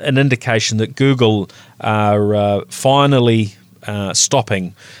an indication that Google are finally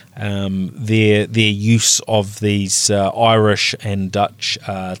stopping their use of these Irish and Dutch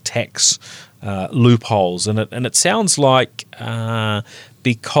tax loopholes, and it sounds like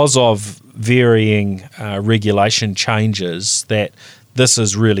because of varying regulation changes that this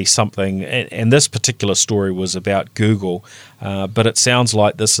is really something, and this particular story was about Google, but it sounds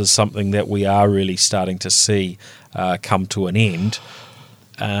like this is something that we are really starting to see come to an end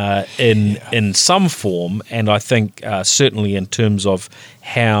in some form, and I think certainly in terms of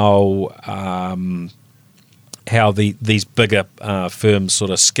how these bigger firms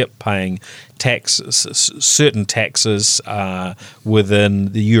sort of skip paying certain taxes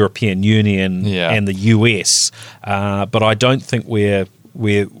within the European Union and the US, but I don't think we're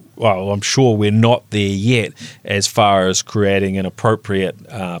I'm sure we're not there yet as far as creating an appropriate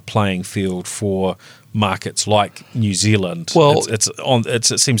playing field for markets like New Zealand. Well, it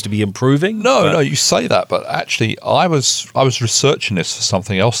seems to be improving. No, you say that, but actually, I was researching this for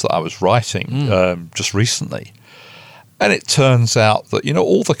something else that I was writing just recently, and it turns out that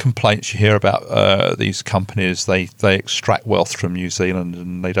all the complaints you hear about these companies, they extract wealth from New Zealand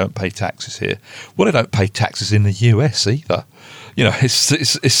and they don't pay taxes here. Well, they don't pay taxes in the US either. It's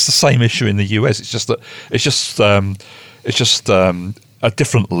the same issue in the US. It's just a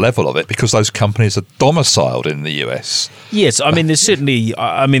different level of it because those companies are domiciled in the US. Yes, I mean there's certainly.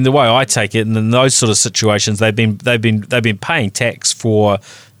 I mean the way I take it, and in those sort of situations, they've been paying tax for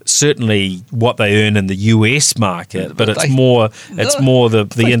certainly what they earn in the US market, but it's more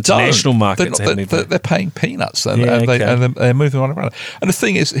the international markets. They're paying peanuts, and they're moving on around. And the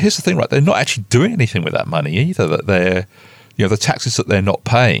thing is, here's the thing, right? They're not actually doing anything with that money either. That they're the taxes that they're not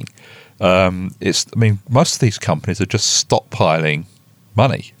paying. Most of these companies are just stockpiling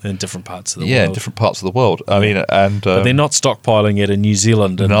money in different parts of the world. Yeah, in different parts of the world. I mean, but they're not stockpiling it in New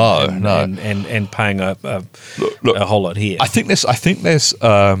Zealand. And paying a whole lot here. I think there's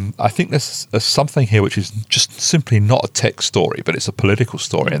something here which is just simply not a tech story, but it's a political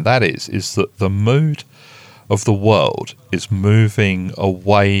story, and that is that the mood of the world is moving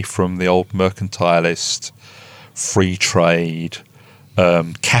away from the old mercantilist, free trade,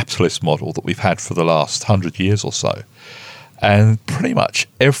 capitalist model that we've had for the last 100 years or so. And pretty much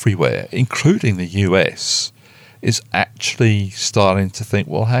everywhere, including the US, is actually starting to think,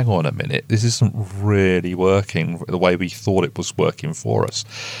 well, hang on a minute, this isn't really working the way we thought it was working for us.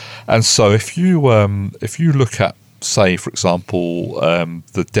 And so if you look at, say, for example,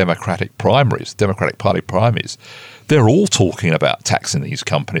 the Democratic Party primaries, they're all talking about taxing these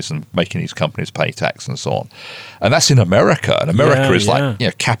companies and making these companies pay tax and so on. And that's in America. And America is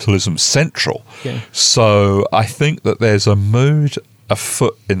like capitalism central. Yeah. So I think that there's a mood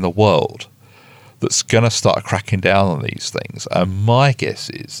afoot in the world that's going to start cracking down on these things. And my guess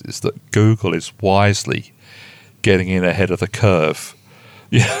is that Google is wisely getting in ahead of the curve.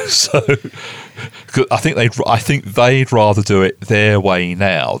 Yeah, so I think they'd rather do it their way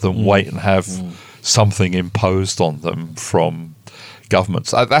now than wait and have something imposed on them from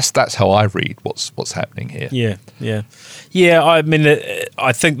governments. That's how I read what's happening here. Yeah. I mean,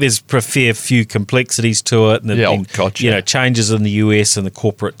 I think there's a fair few complexities to it, and changes in the US and the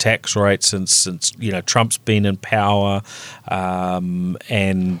corporate tax rates since Trump's been in power, and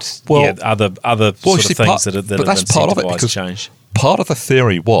other sort of things that have incentivized change. Part of the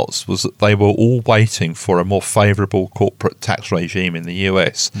theory was that they were all waiting for a more favourable corporate tax regime in the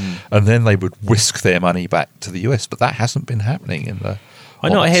US, and then they would whisk their money back to the US. But that hasn't been happening in the. I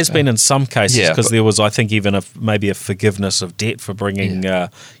know it has been in some cases because there was, I think, even maybe a forgiveness of debt for bringing, of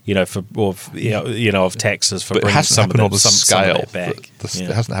taxes for bringing some of that back.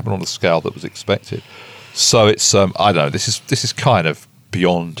 It hasn't happened on the scale that was expected. So it's I don't know. This is kind of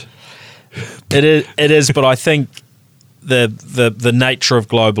beyond. It is, but I think. The nature of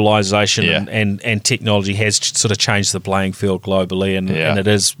globalization and technology has sort of changed the playing field globally, and it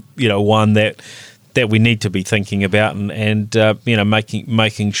is one that we need to be thinking about and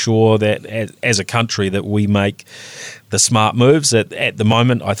making sure that as a country that we make the smart moves. At the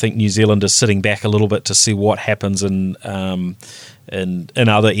moment, I think New Zealand is sitting back a little bit to see what happens in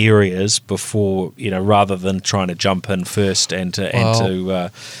other areas before rather than trying to jump in first and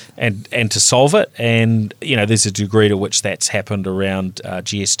to solve it. And there's a degree to which that's happened around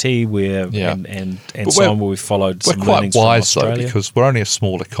GST where and so on, where we followed some learnings from Australia. We're quite wise though, because we're only a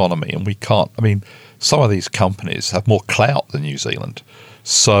small economy and we can't. I mean, some of these companies have more clout than New Zealand,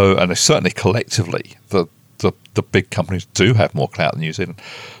 and they certainly collectively the big companies do have more clout than New Zealand.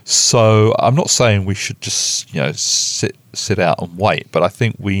 So I'm not saying we should just sit out and wait, but I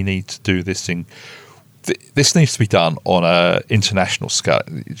think we need to do this thing. This needs to be done on an international scale.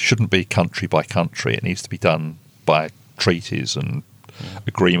 It shouldn't be country by country. It needs to be done by treaties and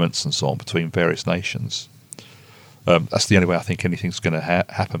agreements and so on between various nations. That's the only way I think anything's going to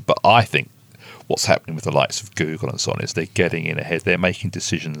happen. But I think what's happening with the likes of Google and so on is they're getting in ahead. They're making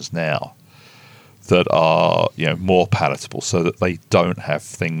decisions now that are more palatable, so that they don't have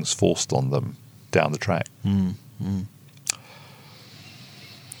things forced on them down the track. And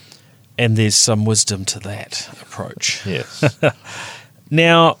there's some wisdom to that approach. Yes.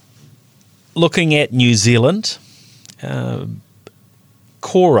 Now, looking at New Zealand,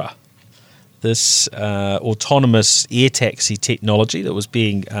 Cora, this autonomous air taxi technology that was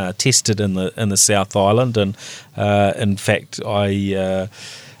being tested in the South Island, and in fact,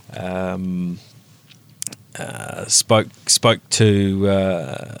 spoke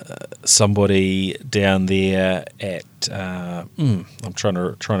to somebody down there at I'm trying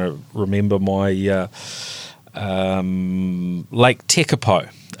to remember my Lake Tekapo,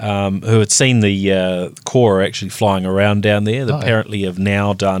 who had seen the Kora actually flying around down there. They apparently have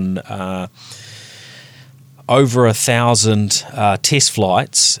now done over 1,000 test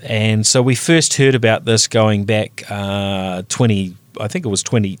flights, and so we first heard about this going back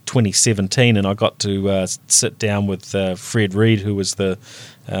 2017, and I got to sit down with Fred Reed, who was the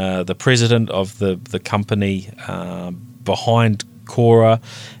president of the company behind Kora,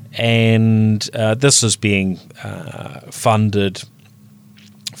 and this is being funded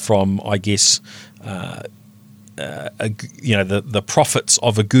from, I guess, the profits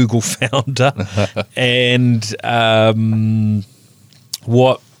of a Google founder, and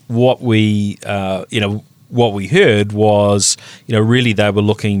what we what we heard was, really they were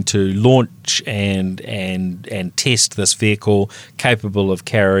looking to launch and test this vehicle capable of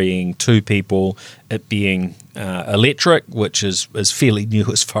carrying 2 people, it being electric, which is fairly new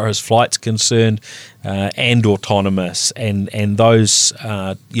as far as flight's concerned, and autonomous, and those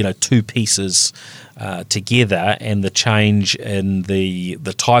 2 pieces together, and the change in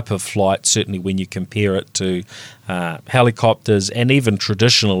the type of flight, certainly when you compare it to helicopters and even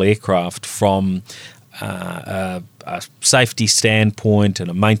traditional aircraft from a safety standpoint and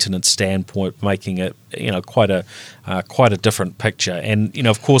a maintenance standpoint, making it quite a different picture. And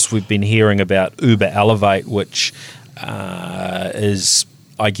of course we've been hearing about Uber Elevate, which is,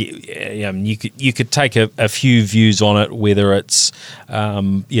 I get, you could take a few views on it, whether it's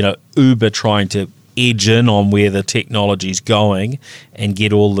Uber trying to edge in on where the technology's going and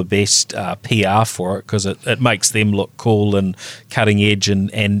get all the best PR for it, because it makes them look cool and cutting edge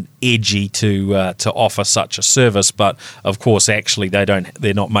and edgy to offer such a service. But of course, actually,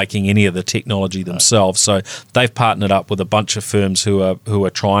 they're not making any of the technology themselves. So they've partnered up with a bunch of firms who are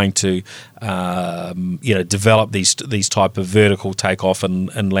trying to develop these type of vertical takeoff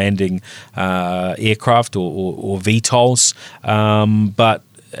and landing aircraft or VTOLs, but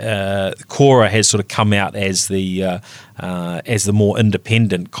Kora has sort of come out as the more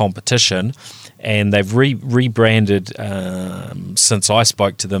independent competition, and they've rebranded since I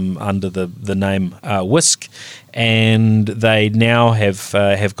spoke to them under the name Wisk, and they now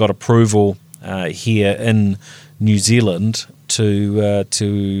have got approval here in New Zealand to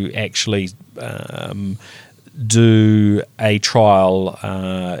actually do a trial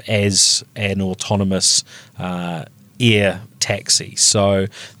as an autonomous air taxi. So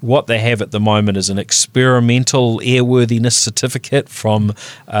what they have at the moment is an experimental airworthiness certificate from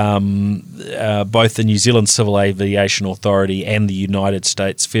both the New Zealand Civil Aviation Authority and the United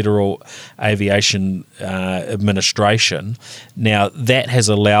States Federal Aviation Administration. Now, that has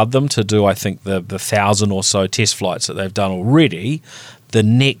allowed them to do, I think, the 1,000 or so test flights that they've done already. The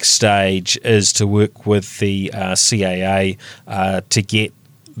next stage is to work with the CAA to get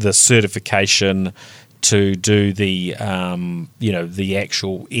the certification to do the the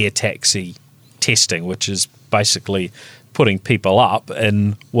actual air taxi testing, which is basically putting people up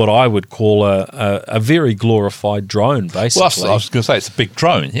in what I would call a very glorified drone, basically. Well, I was going to say it's a big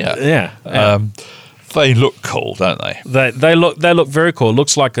drone, yeah. Yeah. They look cool, don't they? They look very cool. It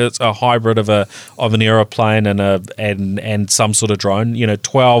looks like it's a hybrid of an aeroplane and some sort of drone.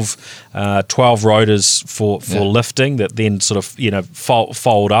 12 rotors for lifting that then sort of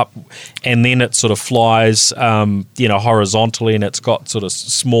fold up, and then it sort of flies horizontally, and it's got sort of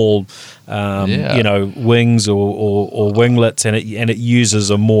small wings or winglets, and it uses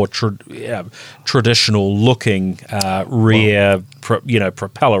a more traditional looking rear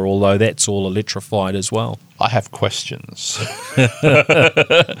propeller, although that's all electrified as well. I have questions.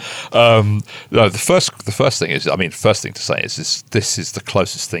 The first thing is, first thing to say is this is the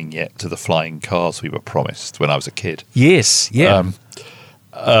closest thing yet to the flying cars we were promised when I was a kid. Yes, yeah.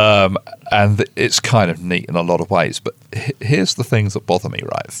 And it's kind of neat in a lot of ways, but here's the things that bother me,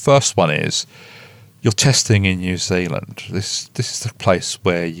 right? First one is, you're testing in New Zealand. This is the place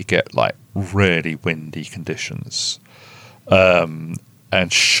where you get like really windy conditions.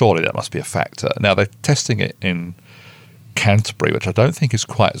 And surely that must be a factor. Now, they're testing it in Canterbury, which I don't think is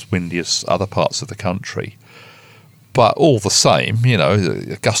quite as windy as other parts of the country. But all the same,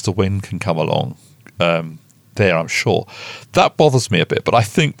 a gust of wind can come along there, I'm sure. That bothers me a bit, but I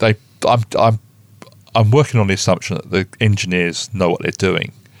think I'm working on the assumption that the engineers know what they're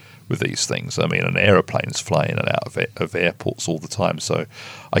doing with these things. I mean, an aeroplane's flying in and out of airports all the time, so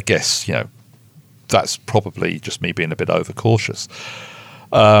I guess, that's probably just me being a bit overcautious.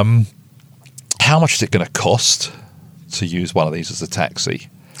 How much is it going to cost to use one of these as a taxi?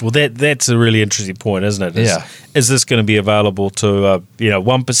 Well, that's a really interesting point, isn't it? Yeah. Is this going to be available to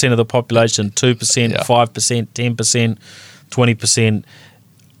 1% of the population, 2%, Yeah. 5%, 10%, 20%?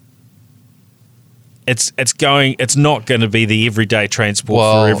 It's not going to be the everyday transport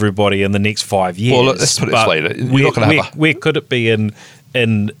Well, for everybody in the next 5 years. Well, let's put it this but way. You're not going to have where could it be in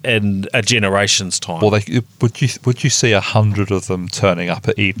a generation's time? Well, would you see 100 of them turning up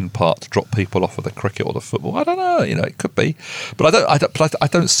at Eden Park to drop people off for the cricket or the football? I don't know. It could be, but I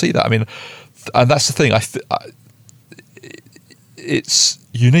don't see that. I mean, and that's the thing.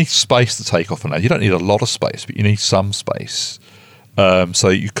 You need space to take off on that. You don't need a lot of space, but you need some space. So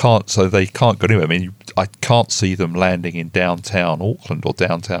they can't go anywhere. I mean, I can't see them landing in downtown Auckland or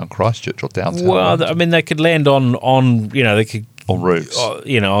downtown Christchurch or downtown. Well, Wellington. I mean, they could land on they could on roofs,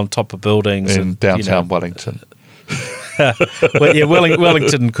 on top of buildings in and, downtown Wellington. Well, yeah,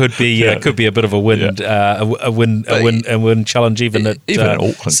 Wellington could be a bit of a wind challenge even at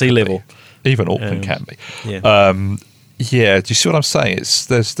Auckland sea level. Even Auckland can be. Yeah. Yeah, do you see what I'm saying?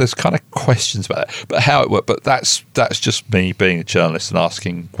 There's kind of questions about that, but how it works. But that's just me being a journalist and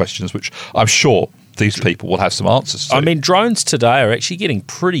asking questions, which I'm sure these people will have some answers to. I mean, drones today are actually getting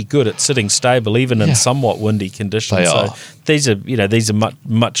pretty good at sitting stable, even in somewhat windy conditions. They are. So these are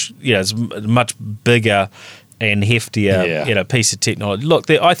much it's a much bigger and heftier piece of technology. Look,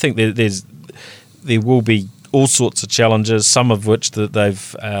 I think there will be all sorts of challenges, some of which that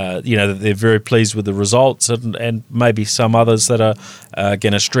they've, that they're very pleased with the results, and maybe some others that are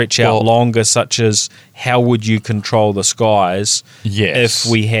going to stretch out longer, such as how would you control the skies if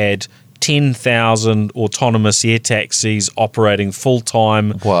we had 10,000 autonomous air taxis operating full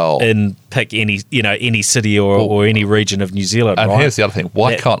time in pick any city or any region of New Zealand. And right? Here's the other thing: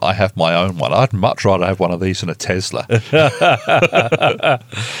 why can't I have my own one? I'd much rather have one of these than a Tesla.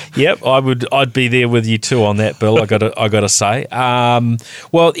 Yep, I'd be there with you too on that, Bill. I got to say.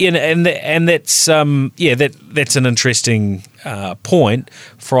 That's an interesting point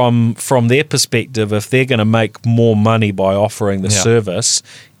from their perspective. If they're going to make more money by offering the service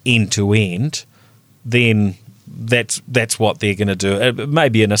end to end, then that's what they're going to do.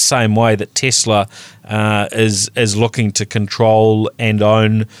 Maybe in the same way that Tesla is looking to control and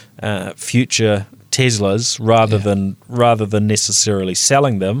own future Teslas rather than necessarily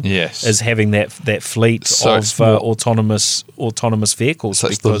selling them. Yes, is having that fleet of autonomous vehicles. So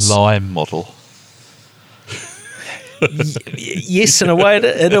it's the Lime model. Yes, in a way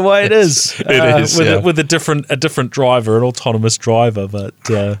it is. It is with a different driver, an autonomous driver. But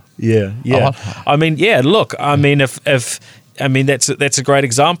I mean, look, I mean, if that's a great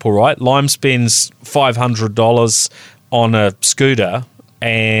example, right? Lime spends $500 on a scooter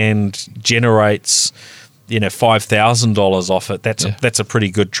and generates $5,000 off it. That's a pretty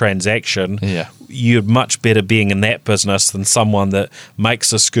good transaction. Yeah, you're much better being in that business than someone that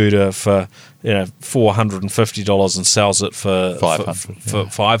makes a scooter for $450 and sells it for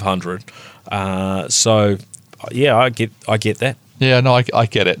 $500. So I get that. Yeah, no, I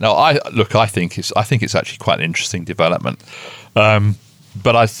get it. No, I think it's actually quite an interesting development.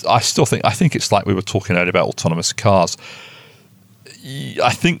 But I think it's like we were talking earlier about autonomous cars.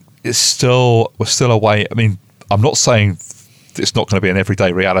 I think we're still a way. I mean, I'm not saying it's not going to be an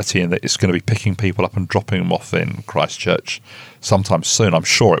everyday reality and that it's going to be picking people up and dropping them off in Christchurch sometime soon. I'm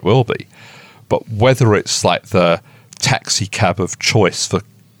sure it will be. But whether it's like the taxi cab of choice for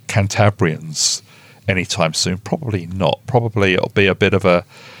Cantabrians anytime soon, probably not. Probably it'll be a bit of a...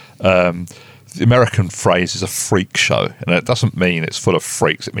 the American phrase is a freak show, and it doesn't mean it's full of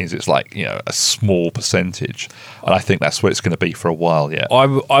freaks. It means it's like a small percentage, and I think that's what it's going to be for a while. Yeah,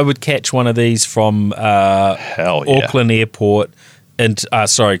 I would catch one of these from Auckland Airport, and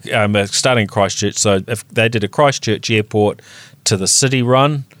starting Christchurch. So if they did a Christchurch Airport to the city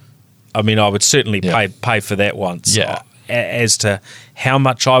run, I mean, I would certainly pay for that once. Yeah. As to how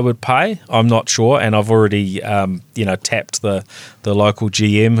much I would pay, I'm not sure, and I've already tapped the local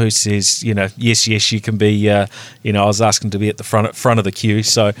GM who says yes you can be I was asking to be at the front of the queue,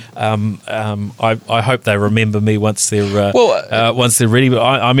 so I hope they remember me once they're ready. But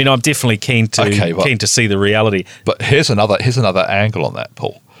I mean I'm definitely keen to see the reality. But here's another angle on that,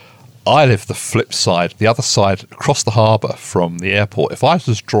 Paul. I live the other side across the harbour from the airport. If I was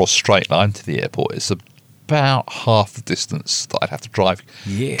to draw a straight line to the airport, it's about half the distance that I'd have to drive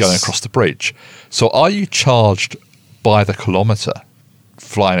going across the bridge. So are you charged by the kilometre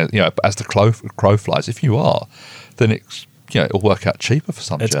flying, as the crow flies? If you are, then it'll work out cheaper for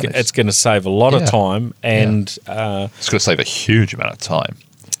some journeys. It's going to save a lot of time, and it's going to save a huge amount of time.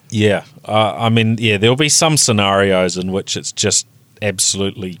 Yeah. I mean, there'll be some scenarios in which it's just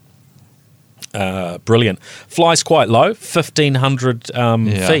absolutely Brilliant. Flies quite low, 1,500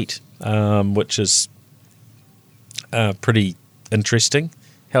 feet, which is pretty interesting.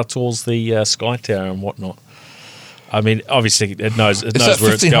 How tall's the Sky Tower and whatnot? I mean, obviously, it knows where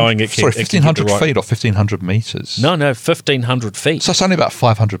it's going. 1,500 feet or 1,500 metres? No, 1,500 feet. So it's only about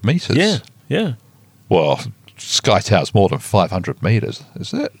 500 metres? Yeah. Well, Sky Tower's more than 500 metres,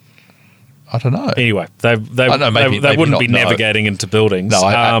 is it? I don't know. Anyway, they wouldn't be navigating into buildings. No,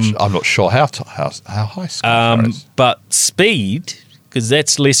 I'm not sure how high Sky Tower is. But speed, because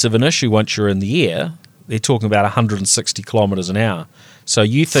that's less of an issue once you're in the air, they're talking about 160 kilometres an hour. So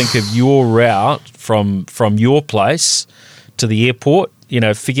you think of your route from your place to the airport,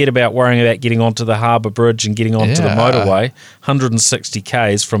 forget about worrying about getting onto the harbour bridge and getting onto the motorway, 160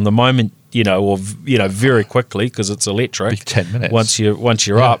 Ks from the moment, very quickly because it's electric. 10 minutes. Once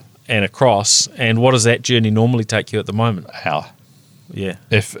you're up and across. And what does that journey normally take you at the moment? Hour. Yeah.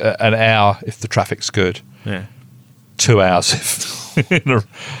 If an hour if the traffic's good. Yeah. 2 hours if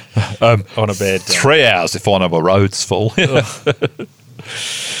on a bad day. 3 hours if one of the roads full.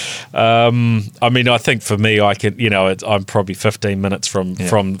 I mean, I think for me, I can, I'm probably 15 minutes from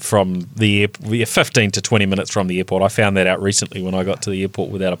the airport, 15 to 20 minutes from the airport. I found that out recently when I got to the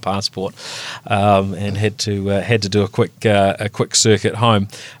airport without a passport, and had to do a quick circuit home.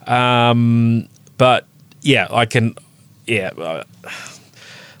 But yeah, I can. Yeah,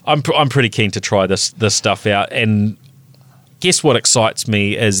 I'm pretty keen to try this stuff out. And guess what excites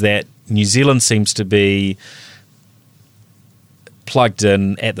me is that New Zealand seems to be plugged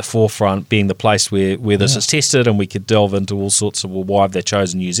in at the forefront, being the place where this is tested, and we could delve into all sorts of why have they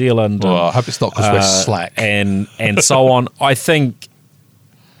chosen New Zealand. Well, I hope it's not because we're slack and so on. I think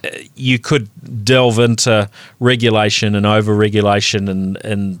you could delve into regulation and over-regulation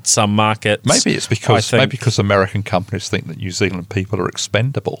in some markets. Maybe it's because American companies think that New Zealand people are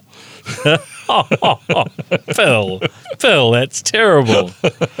expendable. Phil, that's terrible.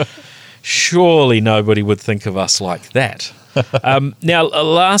 Surely nobody would think of us like that. Now,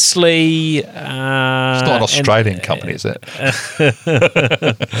 lastly... it's not an Australian company, is it?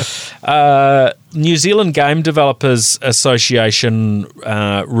 New Zealand Game Developers Association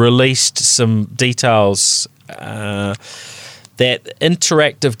released some details that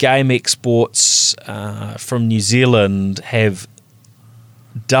interactive game exports from New Zealand have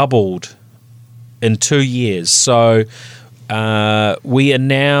doubled in 2 years. So... we are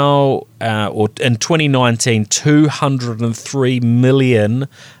now, or in 2019, $203 million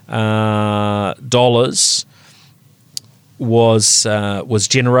was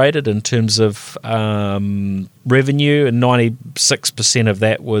generated in terms of revenue, and 96% of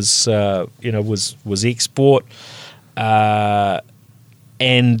that was export.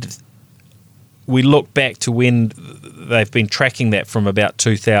 And we look back to when they've been tracking that from about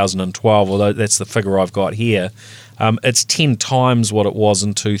 2012, although that's the figure I've got here. It's 10 times what it was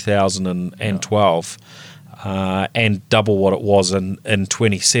in 2012, and double what it was in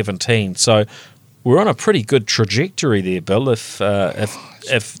 2017. So we're on a pretty good trajectory there, Bill. If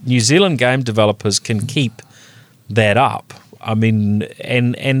New Zealand game developers can keep that up, I mean,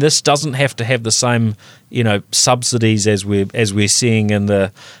 and this doesn't have to have the same, subsidies as we're seeing in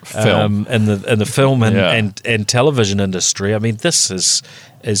the film, in the film and television industry. I mean, this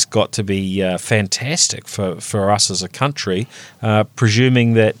has got to be fantastic for us as a country,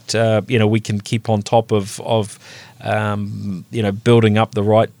 presuming that we can keep on top of building up the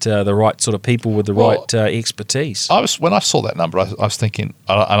right sort of people with the right expertise. When I saw that number, I was thinking,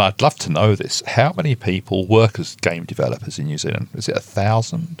 and I'd love to know this: how many people work as game developers in New Zealand? Is it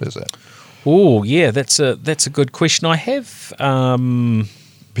 1,000? Is it? Oh, yeah, that's a good question. I have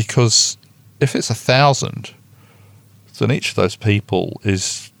because if it's 1,000, then each of those people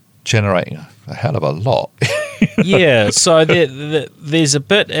is generating a hell of a lot. Yeah, so there's a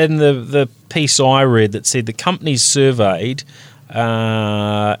bit in the piece I read that said the companies surveyed,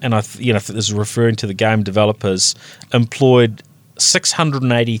 and if this is referring to the game developers, employed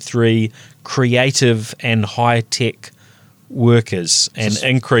 683 creative and high-tech workers, an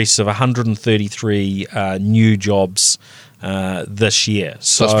increase of 133 new jobs this year.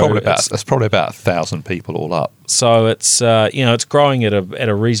 So that's probably about 1,000 people all up. So it's it's growing at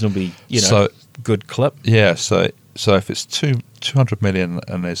a reasonably good clip. Yeah. So if it's 200 million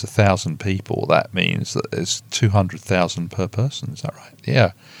and there's 1,000 people, that means that there's 200,000 per person. Is that right?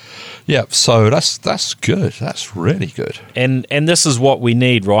 Yeah. Yeah. So that's good. That's really good. And this is what we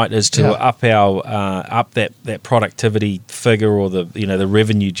need, right? Is to up our up that productivity figure, or the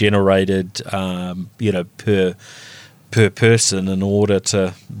revenue generated per person, in order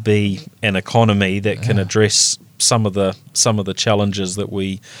to be an economy that can address some of the challenges that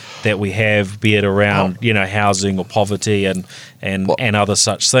we have, be it around housing or poverty and other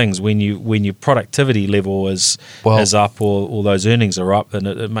such things. When your productivity level is up or those earnings are up, then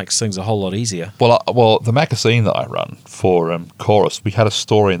it makes things a whole lot easier. Well, the magazine that I run for Chorus, we had a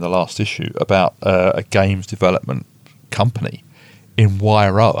story in the last issue about a games development company in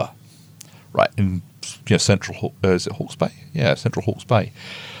Wairoa, right in central. Is it Hawke's Bay? Yeah, central Hawke's Bay.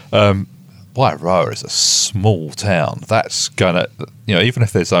 Wairoa is a small town. That's gonna, even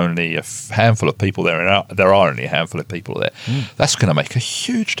if there's only a handful of people there, and there are only a handful of people there, that's going to make a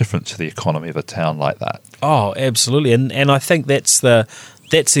huge difference to the economy of a town like that. Oh, absolutely, and I think that's the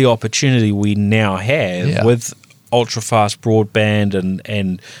opportunity we now have with ultra fast broadband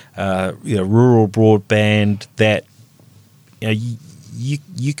and rural broadband, that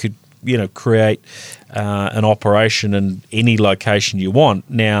you could create an operation in any location you want.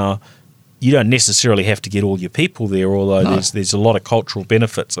 Now, you don't necessarily have to get all your people there, although there's a lot of cultural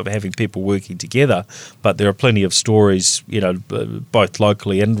benefits of having people working together. But there are plenty of stories, both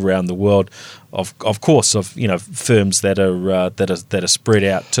locally and around the world, of course, of firms that are spread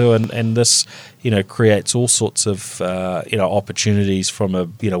out too, and this creates all sorts of opportunities from a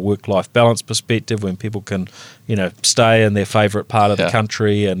work-life balance perspective, when people can stay in their favourite part of the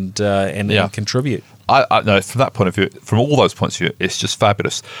country and contribute. I know from that point of view, from all those points of view, it's just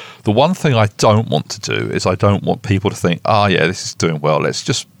fabulous. The one thing I don't want to do is I don't want people to think, this is doing well, let's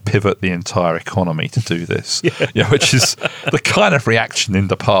just pivot the entire economy to do this, which is the kind of reaction in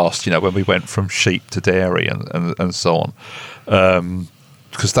the past, when we went from sheep to dairy and so on,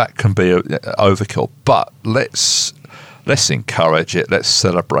 because that can be overkill. But let's encourage it, let's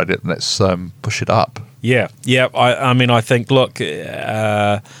celebrate it, and let's push it up. Yeah. I think, look,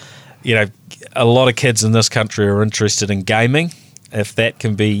 a lot of kids in this country are interested in gaming. If that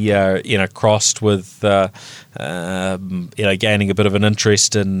can be, crossed with, gaining a bit of an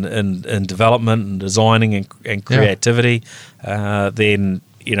interest in development and designing and creativity, then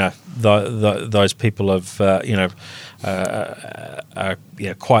those people are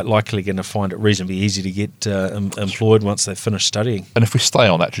quite likely going to find it reasonably easy to get employed once they've finished studying. And if we stay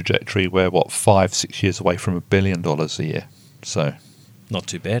on that trajectory, we're 5-6 years away from $1 billion a year. So. Not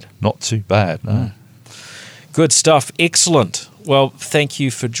too bad. Not too bad, no. Good stuff. Excellent. Well, thank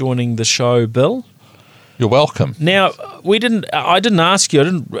you for joining the show, Bill. You're welcome. Now, I didn't ask you,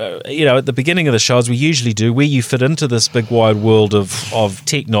 at the beginning of the show, as we usually do, where you fit into this big wide world of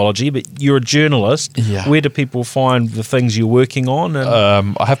technology, but you're a journalist. Yeah. Where do people find the things you're working on?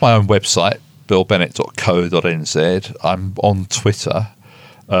 I have my own website, billbennett.co.nz. I'm on Twitter.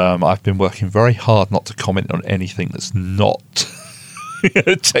 I've been working very hard not to comment on anything that's not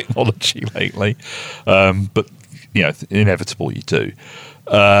technology lately, but inevitable you do,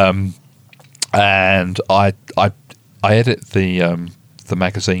 and I edit the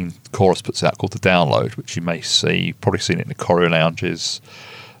magazine Chorus puts out called The Download, which you may probably seen it in the Courier lounges.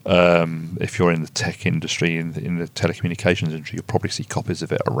 If you're in the tech industry, in the telecommunications industry, you'll probably see copies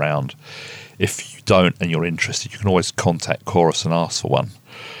of it around. If you don't and you're interested, you can always contact Chorus and ask for one.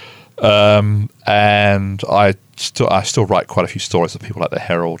 And I still write quite a few stories of people like the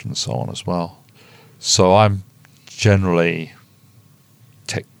Herald and so on as well. So I'm generally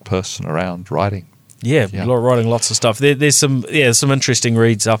tech person around writing. Yeah, writing lots of stuff. There's some interesting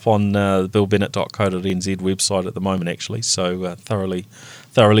reads up on the billbennett.co.nz website at the moment, actually. So thoroughly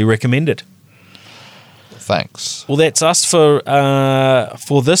recommended. Thanks. Well, that's us for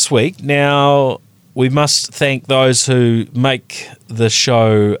this week. Now, we must thank those who make the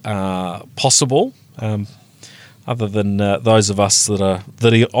show possible. Other than those of us that are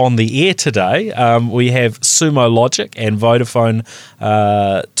on the air today, we have Sumo Logic and Vodafone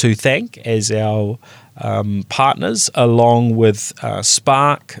to thank as our partners, along with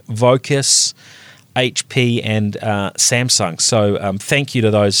Spark, Vocus, HP and Samsung. So thank you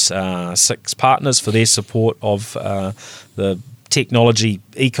to those 6 partners for their support of the technology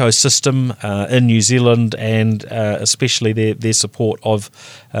ecosystem in New Zealand, and especially their support of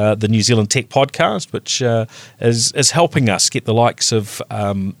the New Zealand Tech Podcast, which is helping us get the likes of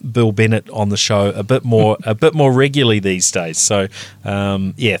Bill Bennett on the show a bit more regularly these days. So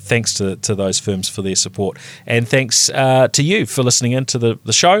thanks to those firms for their support, and thanks to you for listening into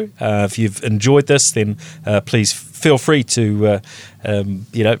the show. If you've enjoyed this, then please feel free to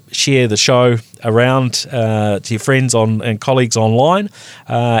share the show around to your friends and colleagues online,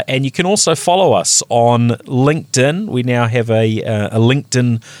 and you can also follow us on LinkedIn. We now have a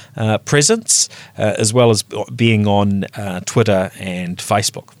LinkedIn presence, as well as being on Twitter and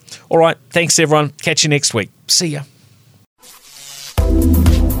Facebook. All right, thanks everyone. Catch you next week. See ya.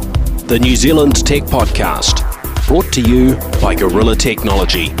 The New Zealand Tech Podcast. Brought to you by Gorilla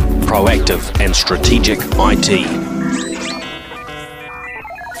Technology, proactive and strategic IT.